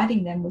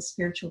providing them with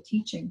spiritual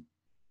teaching.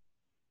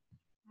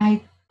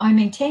 I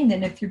maintain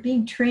that if you're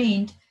being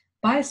trained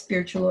by a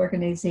spiritual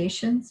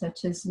organization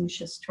such as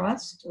Lucius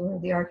Trust or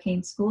the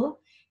Arcane School,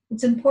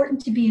 it's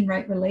important to be in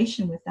right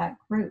relation with that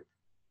group.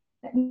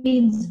 That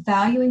means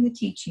valuing the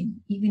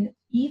teaching, even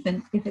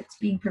if it's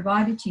being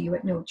provided to you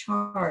at no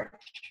charge.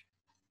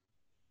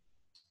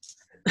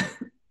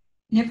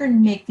 Never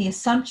make the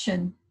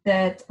assumption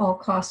that all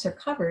costs are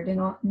covered.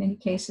 In many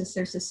cases,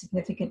 there's a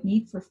significant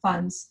need for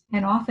funds,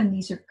 and often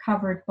these are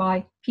covered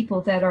by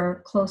people that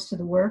are close to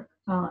the work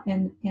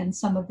and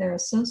some of their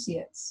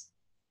associates.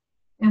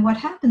 And what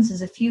happens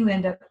is a few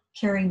end up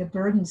carrying the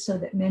burden so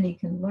that many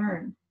can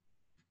learn.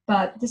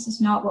 But this is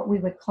not what we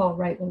would call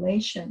right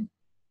relation.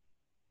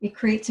 It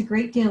creates a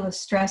great deal of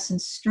stress and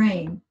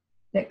strain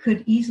that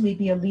could easily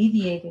be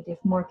alleviated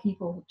if more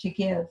people were to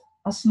give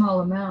a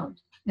small amount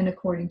and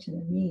according to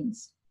their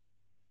means.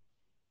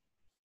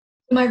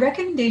 My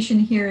recommendation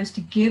here is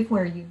to give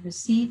where you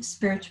receive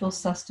spiritual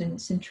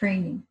sustenance and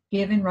training.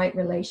 Give in right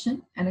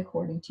relation and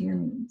according to your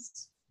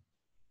means.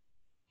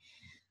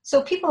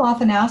 So people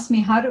often ask me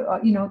how to,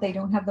 they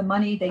don't have the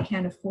money, they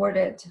can't afford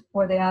it,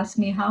 or they ask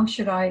me, how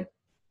should I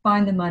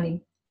find the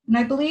money? And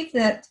I believe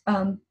that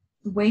the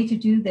way to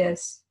do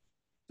this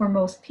for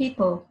most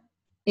people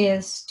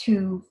is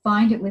to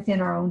find it within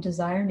our own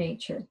desire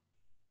nature.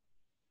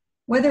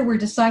 Whether we're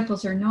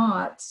disciples or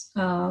not,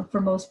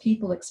 for most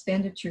people,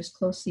 expenditures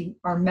closely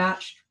are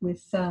matched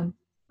with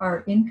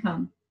our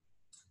income.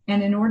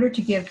 And in order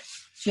to give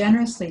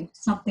generously,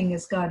 something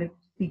has got to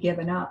be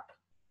given up.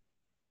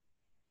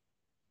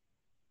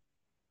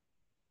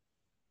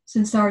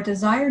 Since our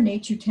desire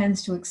nature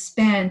tends to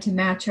expand to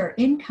match our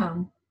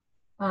income,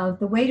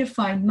 the way to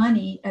find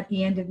money at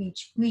the end of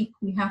each week,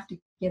 we have to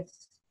give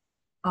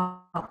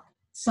up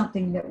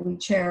something that we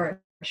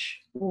cherish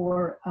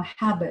or a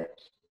habit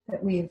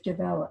that we have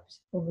developed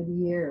over the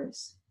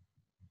years.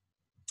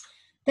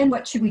 Then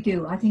what should we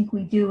do? I think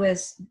we do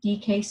as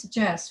DK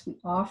suggests. We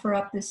offer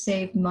up the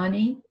saved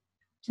money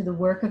to the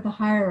work of the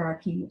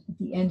hierarchy at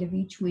the end of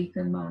each week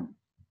or month.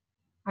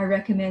 I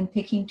recommend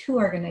picking 2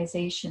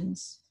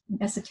 organizations, an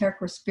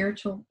esoteric or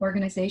spiritual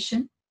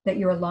organization that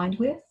you're aligned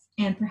with,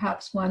 and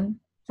perhaps one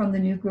from the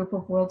new group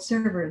of world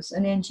servers,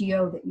 an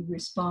NGO that you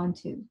respond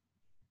to.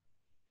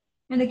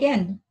 And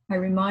again, I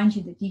remind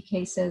you that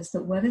DK says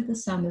that whether the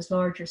sum is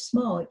large or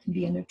small, it can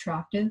be an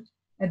attractive,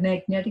 a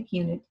magnetic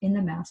unit in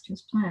the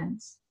Master's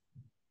plans.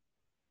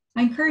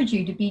 I encourage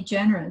you to be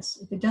generous.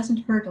 If it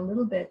doesn't hurt a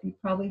little bit, you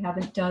probably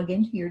haven't dug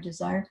into your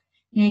desire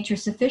nature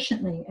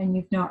sufficiently and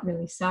you've not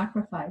really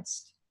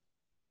sacrificed.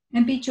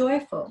 And be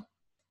joyful.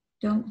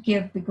 Don't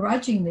give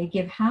begrudgingly,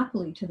 give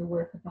happily to the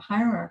work of the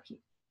hierarchy.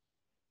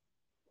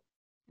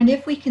 And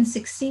if we can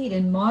succeed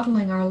in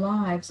modeling our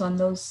lives on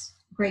those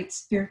great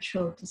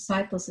spiritual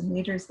disciples and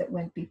leaders that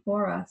went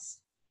before us,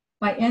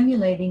 by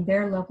emulating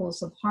their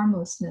levels of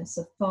harmlessness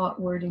of thought,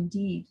 word, and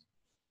deed,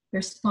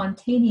 their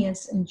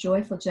spontaneous and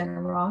joyful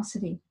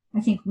generosity,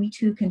 I think we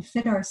too can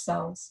fit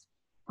ourselves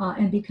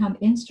and become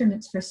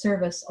instruments for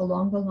service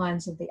along the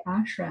lines of the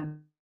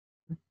ashram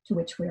to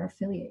which we are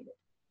affiliated.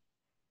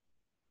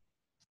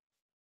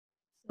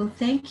 So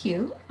thank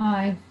you.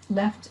 I've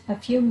left a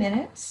few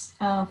minutes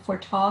for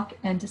talk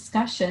and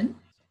discussion.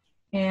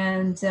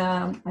 And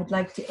I'd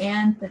like to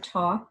end the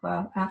talk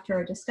after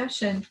our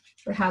discussion,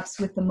 perhaps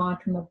with the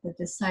mantra of the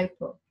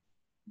disciple.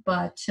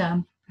 But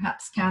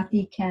perhaps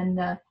Kathy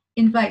can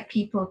invite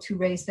people to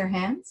raise their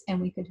hands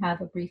and we could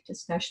have a brief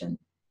discussion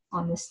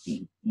on this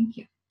theme. Thank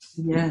you.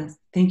 Yes,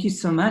 thank you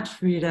so much,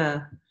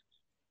 Frida.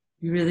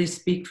 You really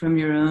speak from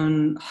your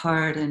own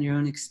heart and your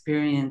own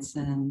experience,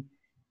 and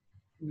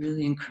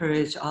really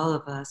encourage all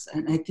of us.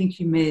 And I think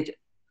you made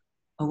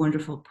a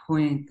wonderful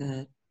point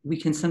that we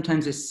can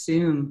sometimes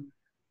assume,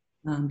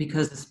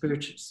 because the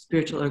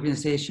spiritual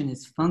organization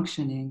is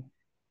functioning,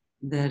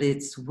 that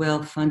it's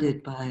well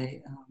funded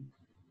by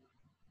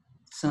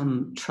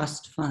some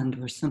trust fund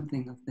or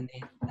something of that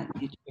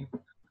nature.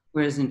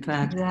 Whereas in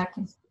fact,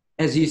 Exactly.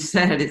 as you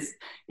said,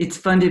 it's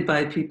funded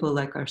by people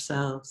like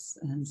ourselves.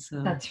 And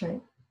so That's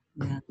right.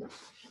 yeah,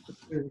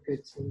 it's really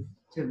good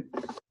to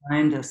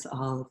remind us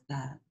all of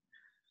that.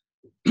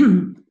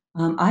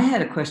 I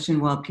had a question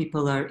while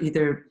people are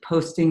either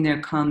posting their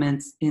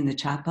comments in the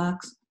chat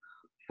box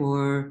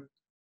or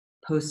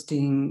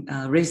raising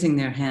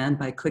their hand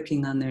by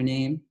clicking on their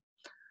name.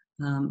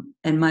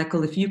 And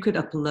Michael, if you could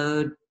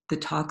upload the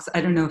talks.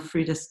 I don't know,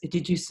 Frida,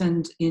 did you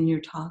send in your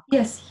talk?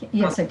 Yes,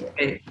 I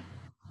did.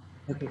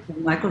 Okay, so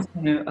Michael's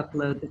going to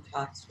upload the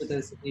talks for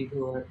those of you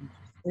who are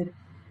interested.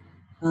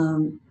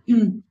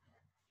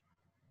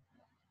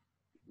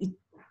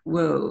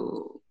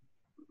 Whoa,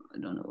 I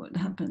don't know what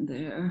happened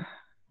there.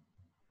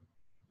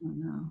 Oh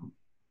no.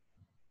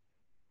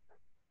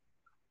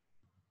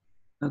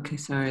 Okay,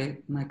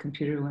 sorry, my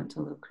computer went a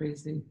little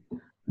crazy.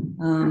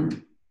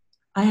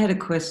 I had a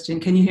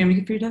question. Can you hear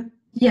me, Frida?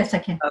 Yes, I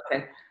can.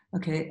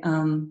 Okay.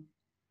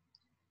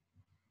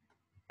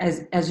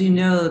 As you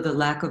know, the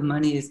lack of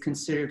money is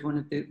considered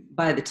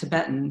by the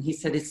Tibetan. He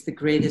said it's the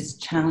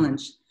greatest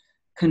challenge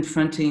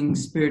confronting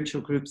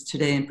spiritual groups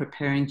today in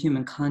preparing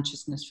human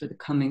consciousness for the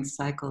coming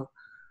cycle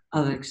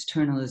of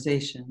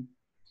externalization.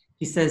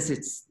 He says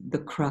it's the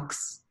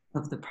crux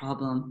of the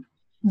problem.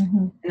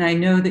 Mm-hmm. And I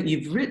know that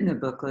you've written a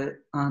booklet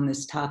on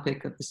this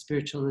topic of the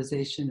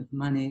spiritualization of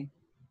money.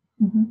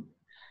 Mm-hmm.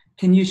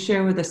 Can you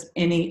share with us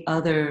any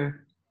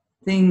other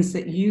things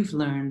that you've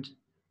learned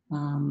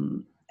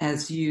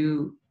as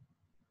you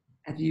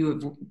have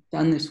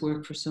done this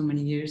work for so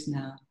many years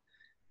now?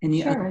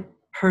 Any other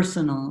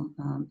personal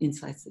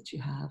insights that you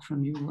have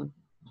from your work?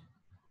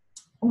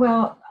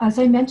 Well, as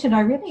I mentioned, I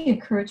really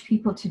encourage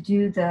people to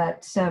do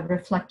that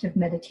reflective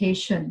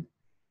meditation.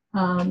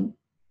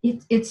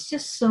 It's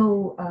just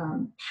so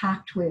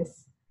packed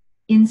with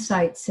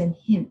insights and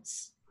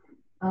hints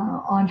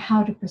on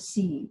how to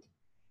proceed.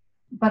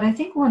 But I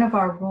think one of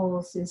our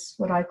roles is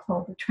what I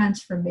call the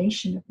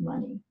transformation of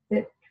money.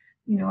 That,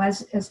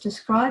 as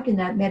described in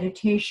that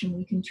meditation,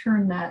 we can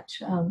turn that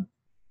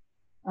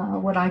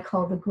what I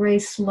call the gray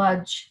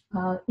sludge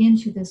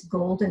into this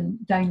golden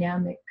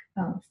dynamic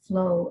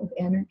flow of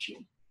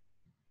energy.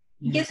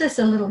 He gives us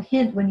a little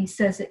hint when he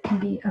says it can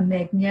be a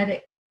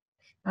magnetic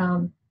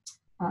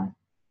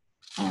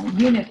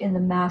unit in the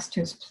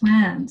master's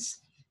plans.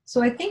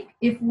 So I think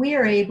if we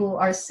are able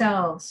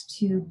ourselves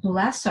to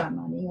bless our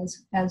money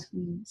as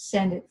we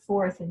send it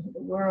forth into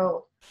the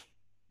world,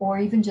 or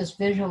even just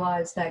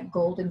visualize that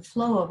golden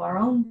flow of our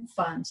own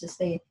funds as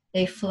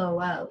they flow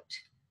out,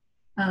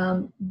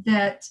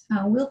 that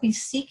we'll be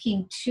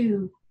seeking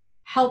to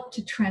help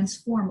to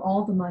transform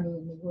all the money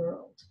in the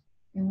world.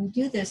 And we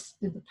do this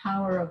through the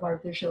power of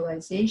our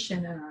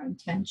visualization and our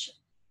intention.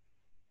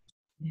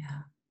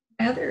 Yeah.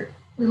 My other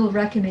little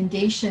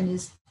recommendation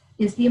is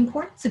the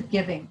importance of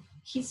giving.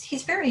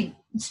 He's very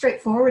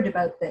straightforward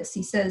about this.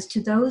 He says,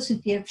 to those who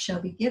give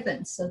shall be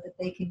given so that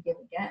they can give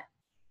again.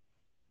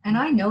 And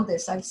I know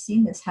this, I've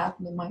seen this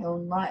happen in my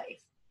own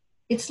life.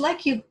 It's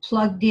like you've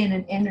plugged in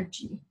an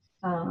energy.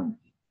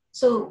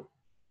 So,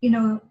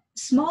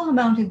 small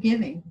amount of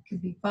giving, it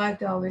could be $5,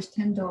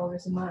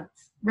 $10 a month,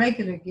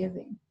 regular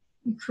giving.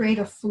 You create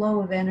a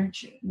flow of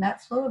energy, and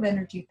that flow of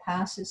energy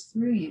passes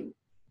through you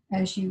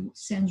as you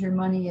send your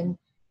money and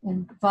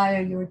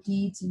via your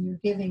deeds and your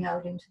giving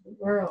out into the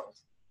world.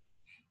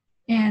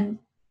 And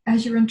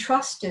as you're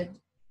entrusted,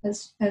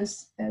 as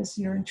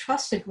you're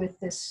entrusted with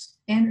this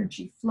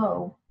energy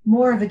flow,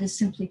 more of it is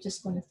simply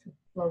just going to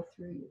flow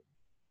through you.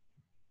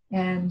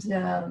 And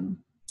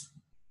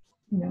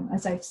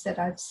as I've said,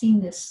 I've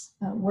seen this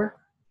work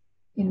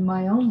in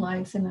my own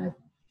life, and I've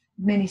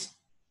many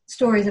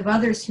stories of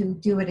others who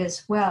do it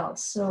as well.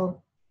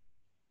 So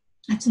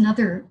that's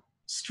another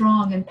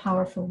strong and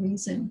powerful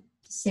reason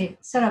to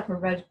set up a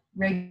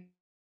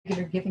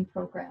regular giving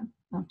program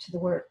to the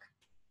work.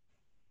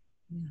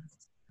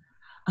 Yes.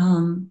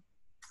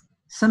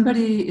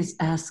 Somebody is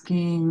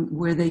asking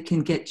where they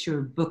can get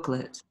your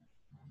booklet.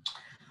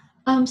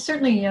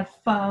 Certainly, if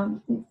I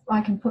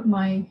can put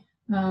my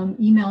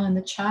email in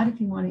the chat if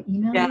you want to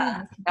email me.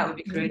 That would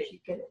be great. You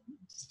get it.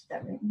 Just do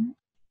that right now.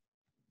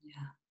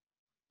 Yeah.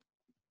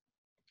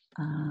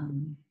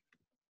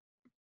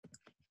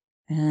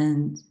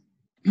 And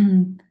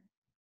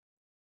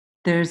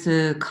there's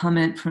a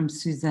comment from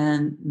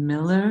Suzanne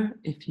Miller,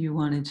 if you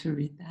wanted to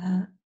read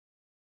that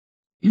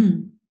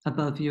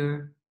above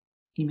your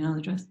email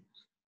address.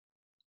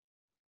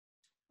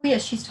 Oh,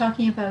 yes, she's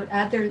talking about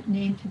add their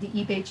name to the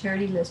eBay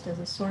charity list as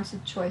a source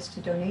of choice to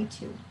donate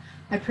to.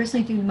 I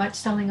personally do much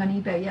selling on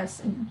eBay, yes,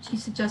 and she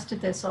suggested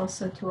this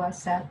also to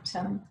us at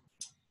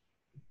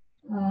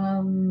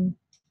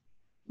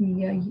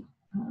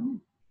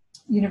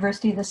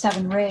University of the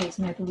Seven Rays,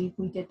 and I believe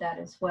we did that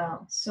as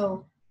well.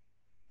 So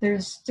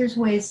there's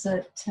ways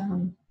that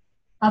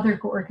other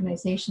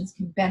organizations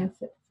can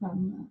benefit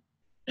from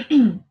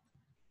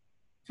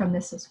from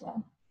this as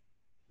well.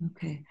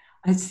 Okay,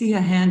 I see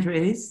a hand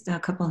raised, a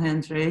couple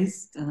hands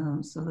raised.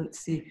 So let's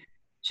see,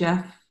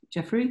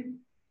 Jeffrey?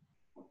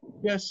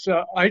 Yes,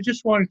 I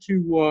just wanted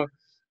to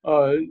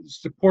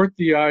support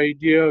the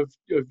idea of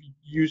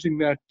using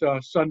that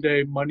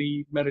Sunday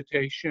money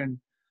meditation.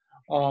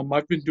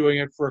 I've been doing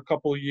it for a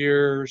couple of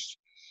years.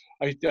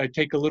 I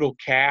take a little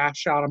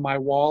cash out of my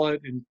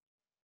wallet and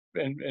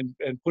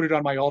put it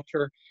on my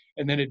altar,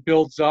 and then it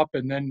builds up,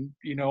 and then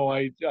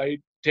I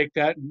take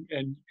that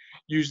and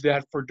use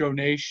that for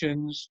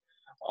donations.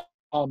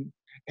 And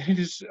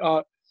it's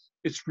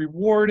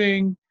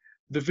rewarding.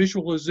 The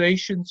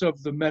visualizations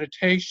of the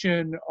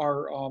meditation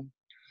are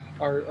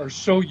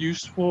so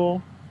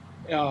useful,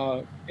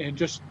 and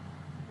just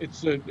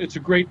it's a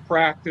great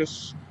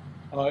practice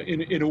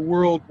in a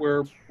world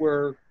where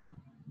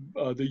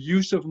the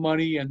use of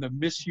money and the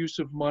misuse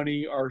of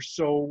money are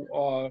so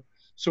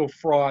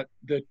fraught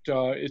that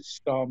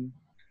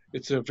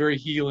it's a very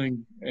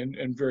healing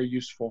and very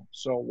useful.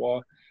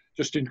 So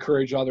just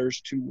encourage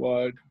others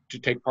to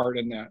take part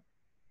in that.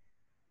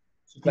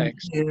 So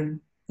thanks. Thank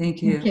you.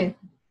 Thank you. Thank you.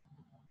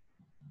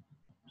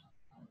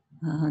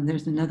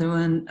 There's another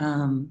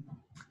one.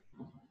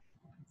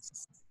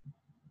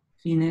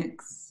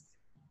 Phoenix.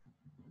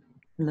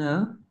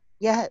 Hello.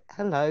 Yeah,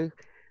 hello.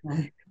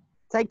 Hi.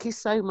 Thank you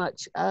so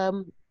much.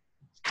 I've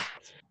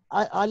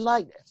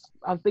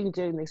been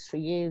doing this for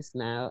years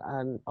now,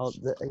 and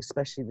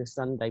especially the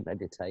Sunday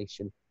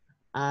meditation.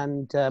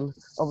 And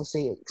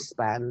obviously it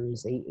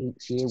expands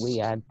each year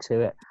we add to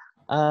it.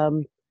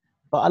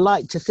 But I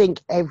like to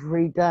think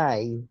every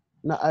day,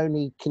 not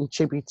only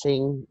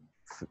contributing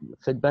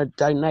for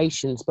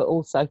donations, but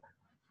also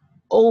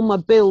all my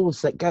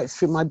bills that go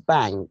through my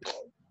bank,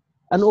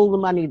 and all the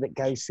money that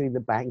goes through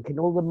the bank, and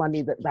all the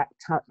money that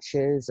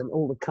touches, and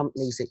all the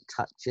companies it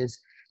touches,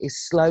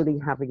 is slowly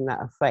having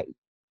that effect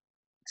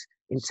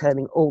in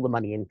turning all the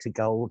money into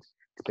gold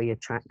to be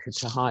attracted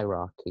to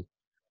hierarchy.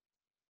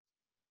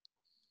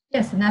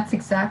 Yes, and that's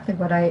exactly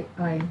what I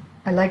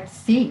like to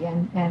see,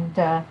 and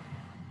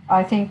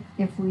I think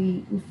if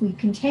we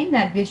contain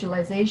that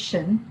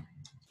visualization,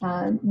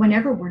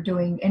 whenever we're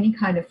doing any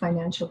kind of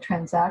financial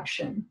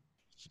transaction,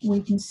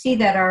 we can see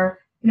that our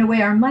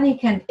money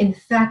can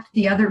infect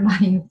the other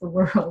money of the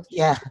world.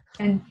 Yeah.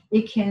 And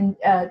it can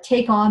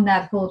take on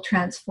that whole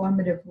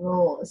transformative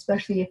role,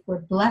 especially if we're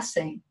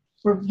blessing.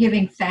 We're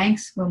giving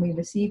thanks when we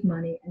receive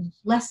money and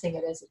blessing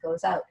it as it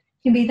goes out.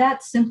 It can be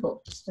that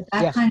simple, but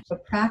that kind of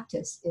a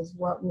practice is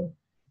what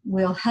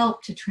will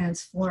help to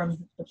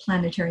transform the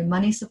planetary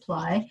money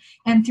supply.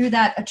 And through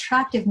that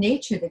attractive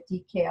nature that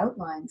DK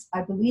outlines,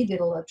 I believe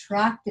it'll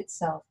attract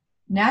itself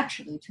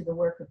naturally to the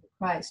work of the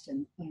Christ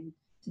and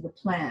to the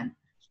plan.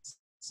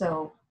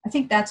 So I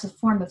think that's a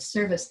form of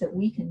service that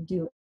we can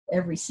do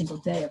every single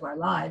day of our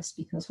lives,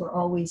 because we're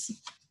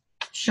always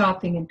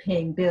shopping and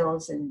paying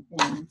bills and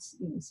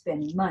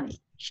spending money.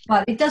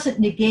 But it doesn't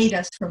negate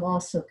us from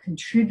also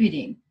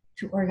contributing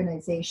to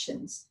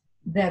organizations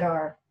that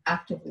are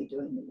actively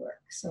doing the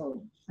work.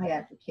 So I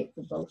advocate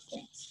for both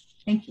things.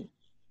 Thank you.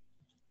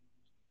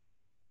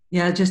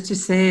 Yeah, just to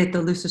say, at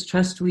the Lucis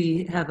Trust,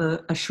 we have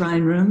a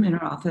shrine room in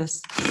our office.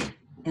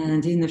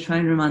 And in the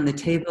shrine room, on the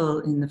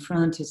table in the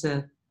front, is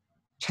a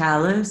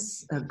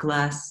chalice, a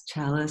glass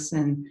chalice.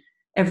 And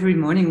every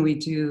morning we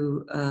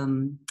do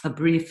a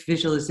brief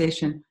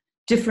visualization,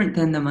 different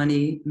than the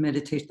money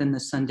meditation, than the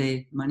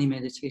Sunday money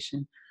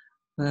meditation.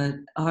 But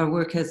our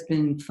work has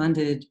been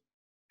funded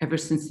ever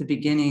since the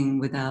beginning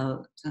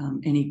without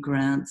any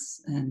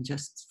grants, and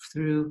just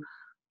through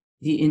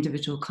the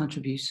individual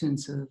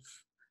contributions of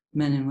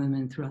men and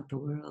women throughout the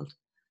world.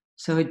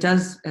 So it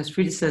does, as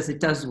Frida says, it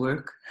does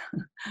work.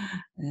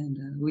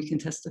 And we can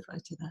testify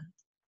to that.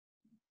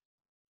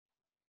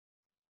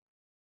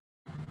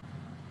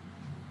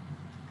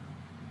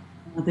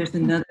 There's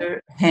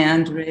another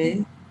hand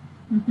raised.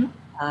 Mm-hmm.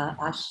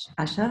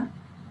 Asha?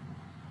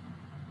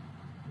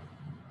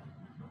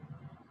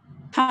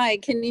 Hi,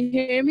 can you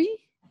hear me?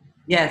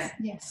 Yes.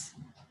 Yes.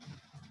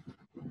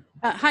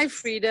 Hi,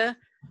 Frida.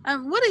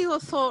 What are your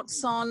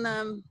thoughts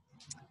on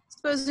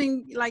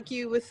supposing, like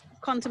you, with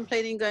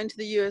contemplating going to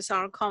the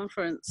USR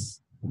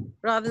conference,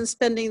 rather than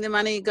spending the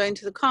money going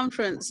to the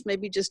conference,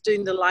 maybe just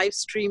doing the live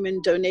stream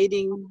and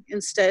donating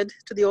instead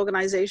to the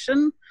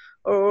organization?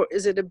 Or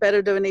is it a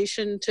better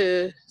donation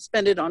to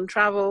spend it on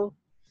travel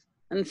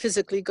and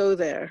physically go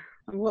there?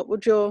 And what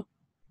would your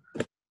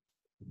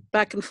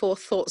back and forth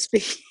thoughts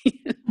be?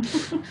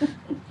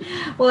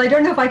 Well, I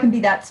don't know if I can be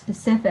that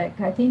specific.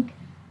 I think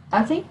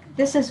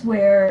this is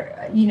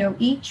where,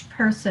 each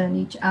person,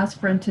 each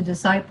aspirant to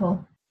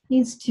disciple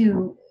needs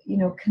to,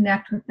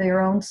 connect with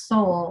their own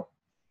soul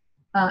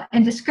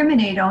and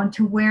discriminate on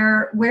to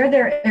where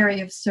their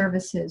area of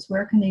service is,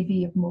 where can they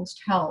be of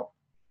most help.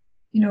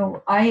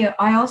 I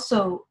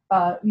also,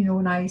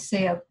 when I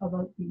say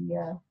about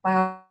the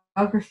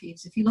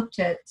biographies. If you looked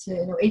at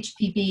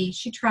HPB,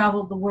 she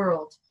traveled the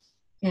world,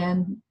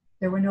 and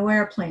there were no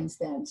airplanes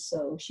then,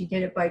 so she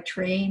did it by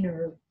train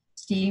or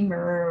steamer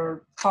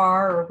or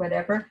car or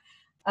whatever.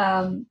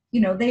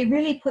 They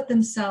really put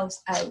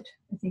themselves out.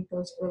 I think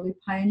those early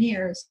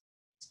pioneers,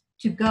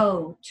 to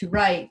go, to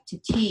write, to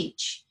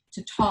teach,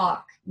 to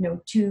talk,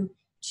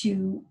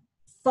 to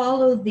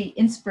follow the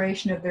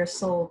inspiration of their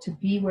soul, to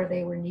be where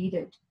they were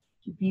needed,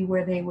 to be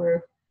where they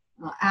were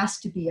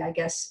asked to be, I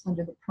guess,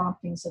 under the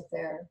promptings of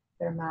their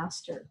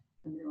master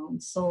and their own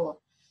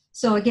soul.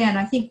 So again,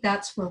 I think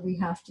that's where we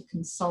have to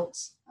consult.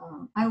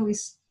 I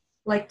always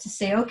like to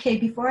say, okay,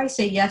 before I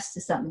say yes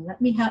to something, let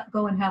me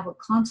go and have a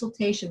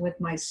consultation with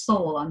my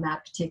soul on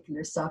that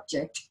particular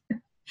subject.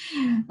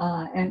 And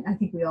I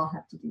think we all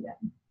have to do that.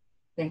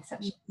 Thanks,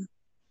 Ashley.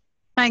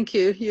 Thank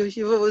you.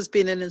 You've always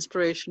been an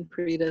inspiration,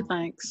 Frida.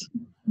 Thanks.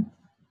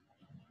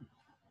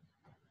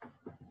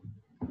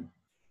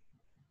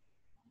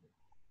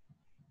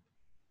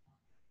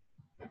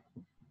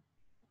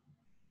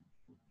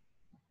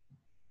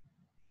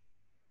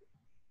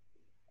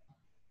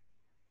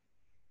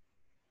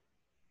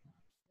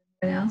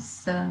 Anyone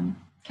else?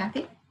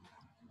 Kathy?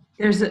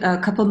 There's a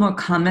couple more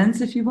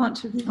comments if you want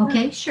to read.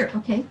 Okay, sure.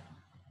 Okay.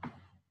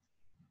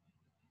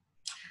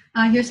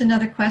 Here's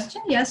another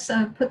question. Yes,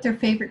 put their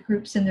favorite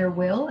groups in their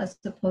will as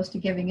opposed to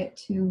giving it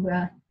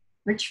to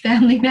rich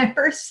family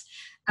members.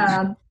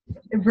 A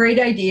great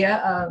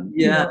idea.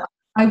 Yeah.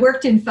 I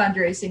worked in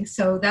fundraising,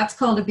 so that's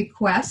called a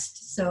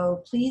bequest.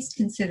 So please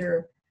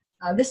consider,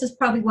 this is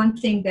probably one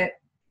thing that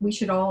we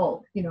should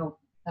all,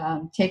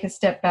 take a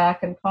step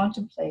back and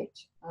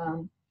contemplate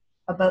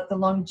about the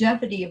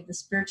longevity of the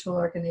spiritual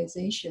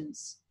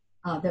organizations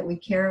that we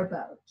care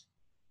about,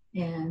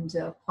 and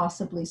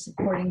possibly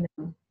supporting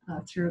them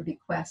through a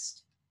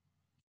bequest.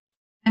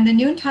 And the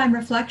noontime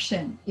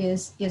reflection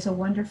is a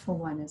wonderful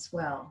one as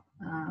well.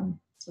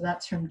 So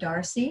that's from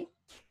Darcy.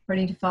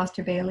 According to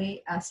Foster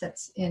Bailey,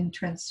 assists in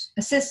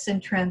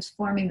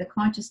transforming the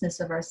consciousness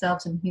of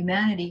ourselves and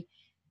humanity,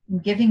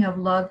 and giving of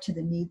love to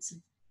the needs of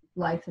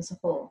life as a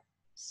whole.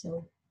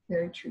 So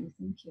very true.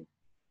 Thank you,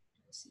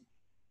 Darcy.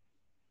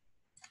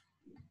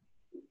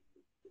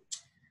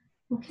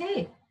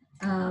 Okay.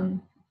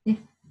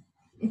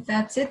 If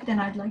that's it, then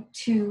I'd like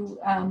to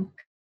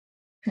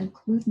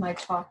conclude my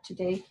talk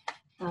today.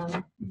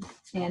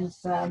 And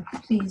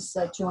please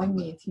join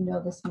me if you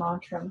know this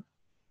mantra.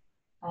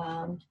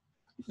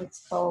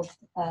 It's called,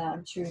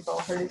 I'm sure you've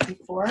all heard it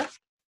before,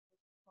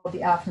 called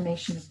the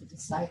affirmation of the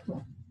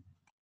disciple.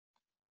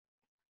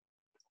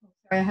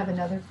 Sorry, I have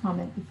another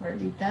comment before I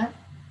read that.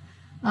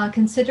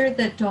 Consider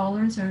that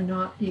dollars are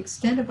not the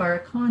extent of our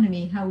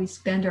economy, how we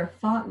spend our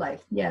thought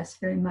life. Yes,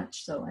 very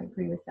much so. I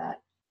agree with that.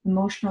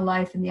 Emotional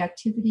life and the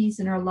activities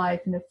in our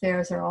life and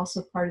affairs are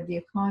also part of the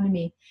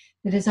economy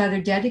that is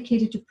either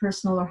dedicated to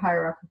personal or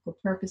hierarchical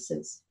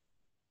purposes.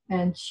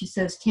 And she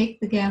says, take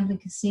the gambling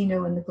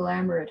casino and the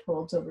glamour it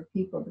holds over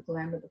people, the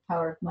glamour, the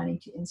power of money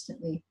to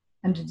instantly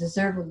and to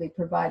deservedly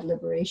provide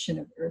liberation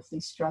of earthly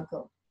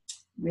struggle.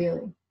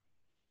 Really.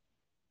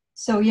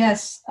 So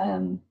yes,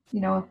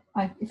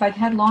 if I'd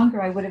had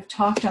longer, I would have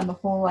talked on the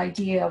whole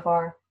idea of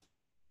our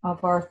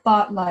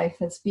thought life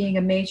as being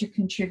a major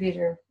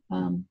contributor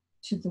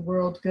to the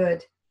world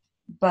good.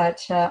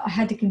 But I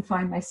had to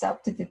confine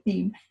myself to the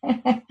theme,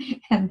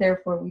 and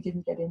therefore we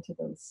didn't get into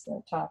those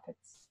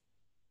topics.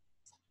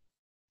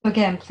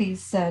 Again,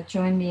 please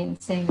join me in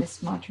saying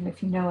this mantra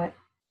if you know it.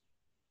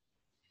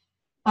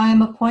 I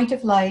am a point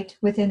of light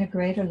within a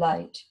greater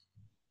light.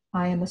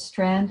 I am a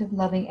strand of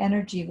loving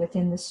energy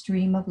within the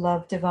stream of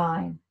love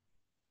divine.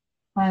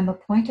 I am a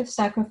point of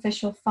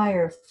sacrificial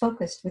fire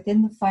focused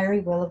within the fiery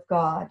will of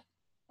God,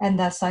 and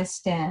thus I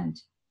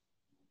stand.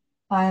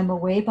 I am a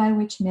way by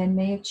which men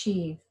may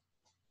achieve.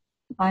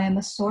 I am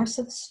a source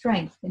of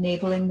strength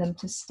enabling them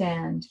to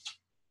stand.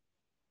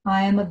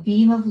 I am a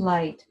beam of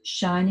light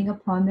shining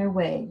upon their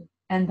way,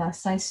 and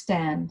thus I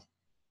stand.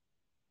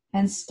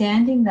 And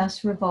standing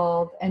thus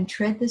revolve and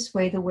tread this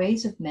way the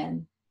ways of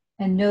men,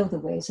 and know the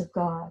ways of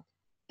God,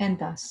 and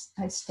thus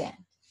I stand.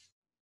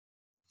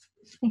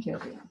 Thank you,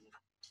 everyone.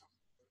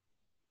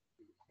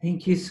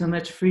 Thank you so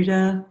much,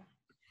 Frida.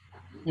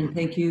 And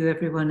thank you,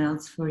 everyone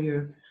else, for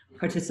your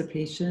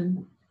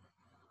participation.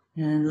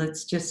 And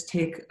let's just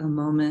take a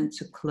moment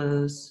to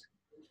close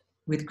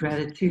with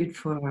gratitude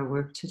for our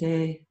work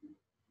today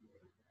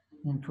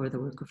and for the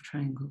work of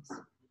triangles.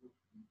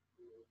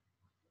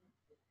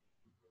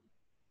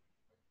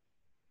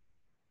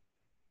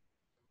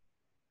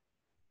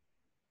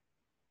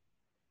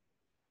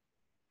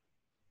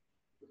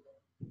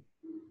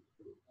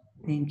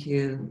 Thank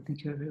you.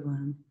 Thank you,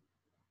 everyone.